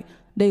seem like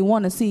they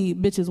want to see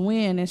bitches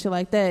win and shit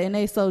like that, and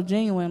they so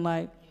genuine.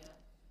 Like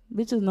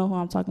bitches know who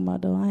I'm talking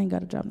about though. I ain't got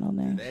to drop no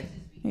name.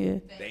 Yeah.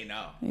 They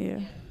know. Yeah.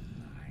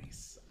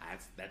 Nice.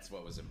 That's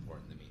what was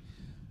important to me.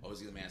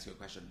 Ozzy, let me ask you a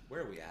question.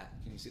 Where are we at?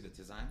 Can you see the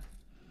design?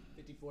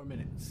 54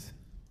 minutes.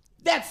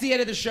 That's the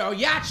end of the show.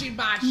 Yachi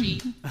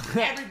Machi.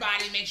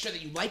 Everybody, make sure that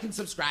you like and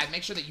subscribe.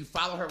 Make sure that you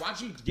follow her. Why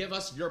don't you give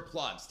us your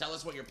plugs? Tell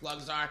us what your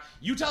plugs are.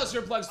 You tell us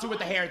your plugs too with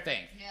the hair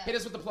thing. Yeah. Hit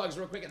us with the plugs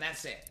real quick, and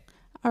that's it.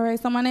 All right,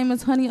 so my name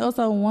is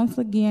HoneyOSO. Once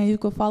again, you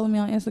can follow me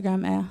on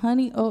Instagram at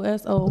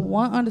HoneyOSO,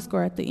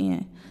 1_ at the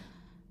end.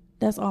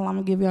 That's all I'm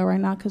going to give y'all right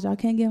now because y'all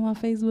can't get my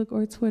Facebook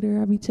or Twitter.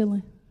 I'll be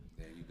chilling.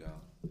 There you go.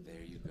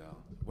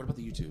 What about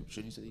the YouTube?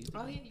 Shouldn't you say the YouTube?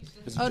 Oh, yeah, you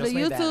should. Oh, the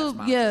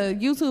YouTube? Yeah,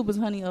 YouTube is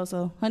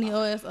HoneyOSO.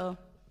 HoneyOSO.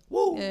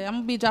 Woo. Yeah, I'm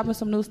going to be dropping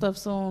some new stuff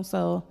soon,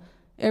 so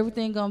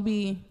everything going to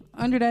be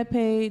under that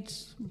page,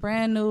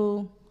 brand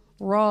new,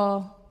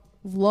 raw,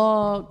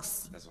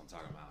 vlogs. That's what I'm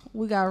talking about.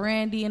 We got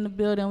Randy in the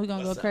building. We're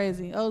going to go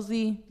crazy. OZ,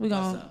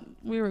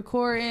 we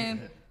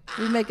recording.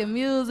 We making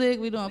music.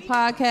 We doing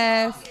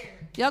podcasts.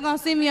 Y'all going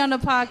to see me on the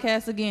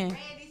podcast again.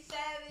 Randy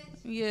Savage.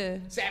 Yeah.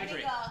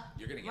 Savagery.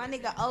 You're going to get my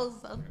it. nigga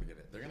Ozo.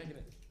 They're going to get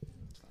it.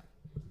 It's fine.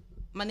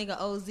 My nigga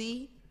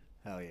OZ.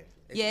 Hell yeah.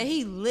 Yeah,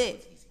 he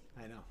lit.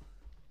 I know.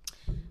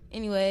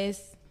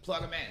 Anyways.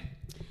 Plug him in.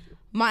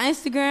 My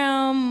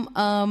Instagram,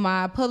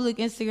 my public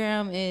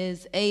Instagram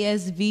is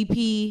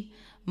ASVP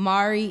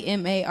Mari,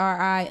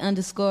 MARI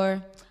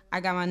 _. I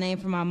got my name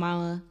from my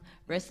mama.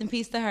 Rest in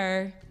peace to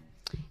her.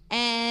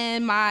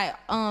 And my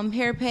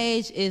hair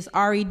page is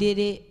Ari Did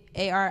It,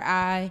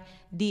 ARIDIDIT.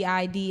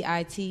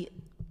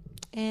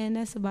 And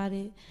that's about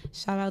it.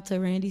 Shout out to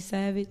Randy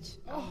Savage.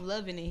 I'm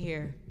loving it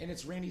here. And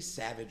it's Randy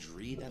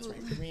Savagery. That's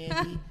right,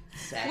 Randy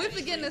Savage. We're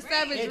forgetting the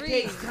Savagery.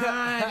 It takes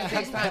time. It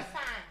takes time.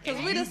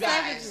 Because we're the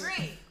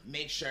Savagery.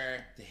 Make sure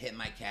to hit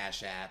my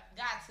Cash App.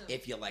 Got to.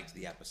 If you liked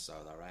the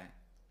episode, all right?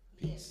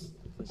 Peace.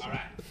 Yeah. All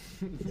right.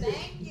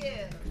 Thank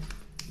you.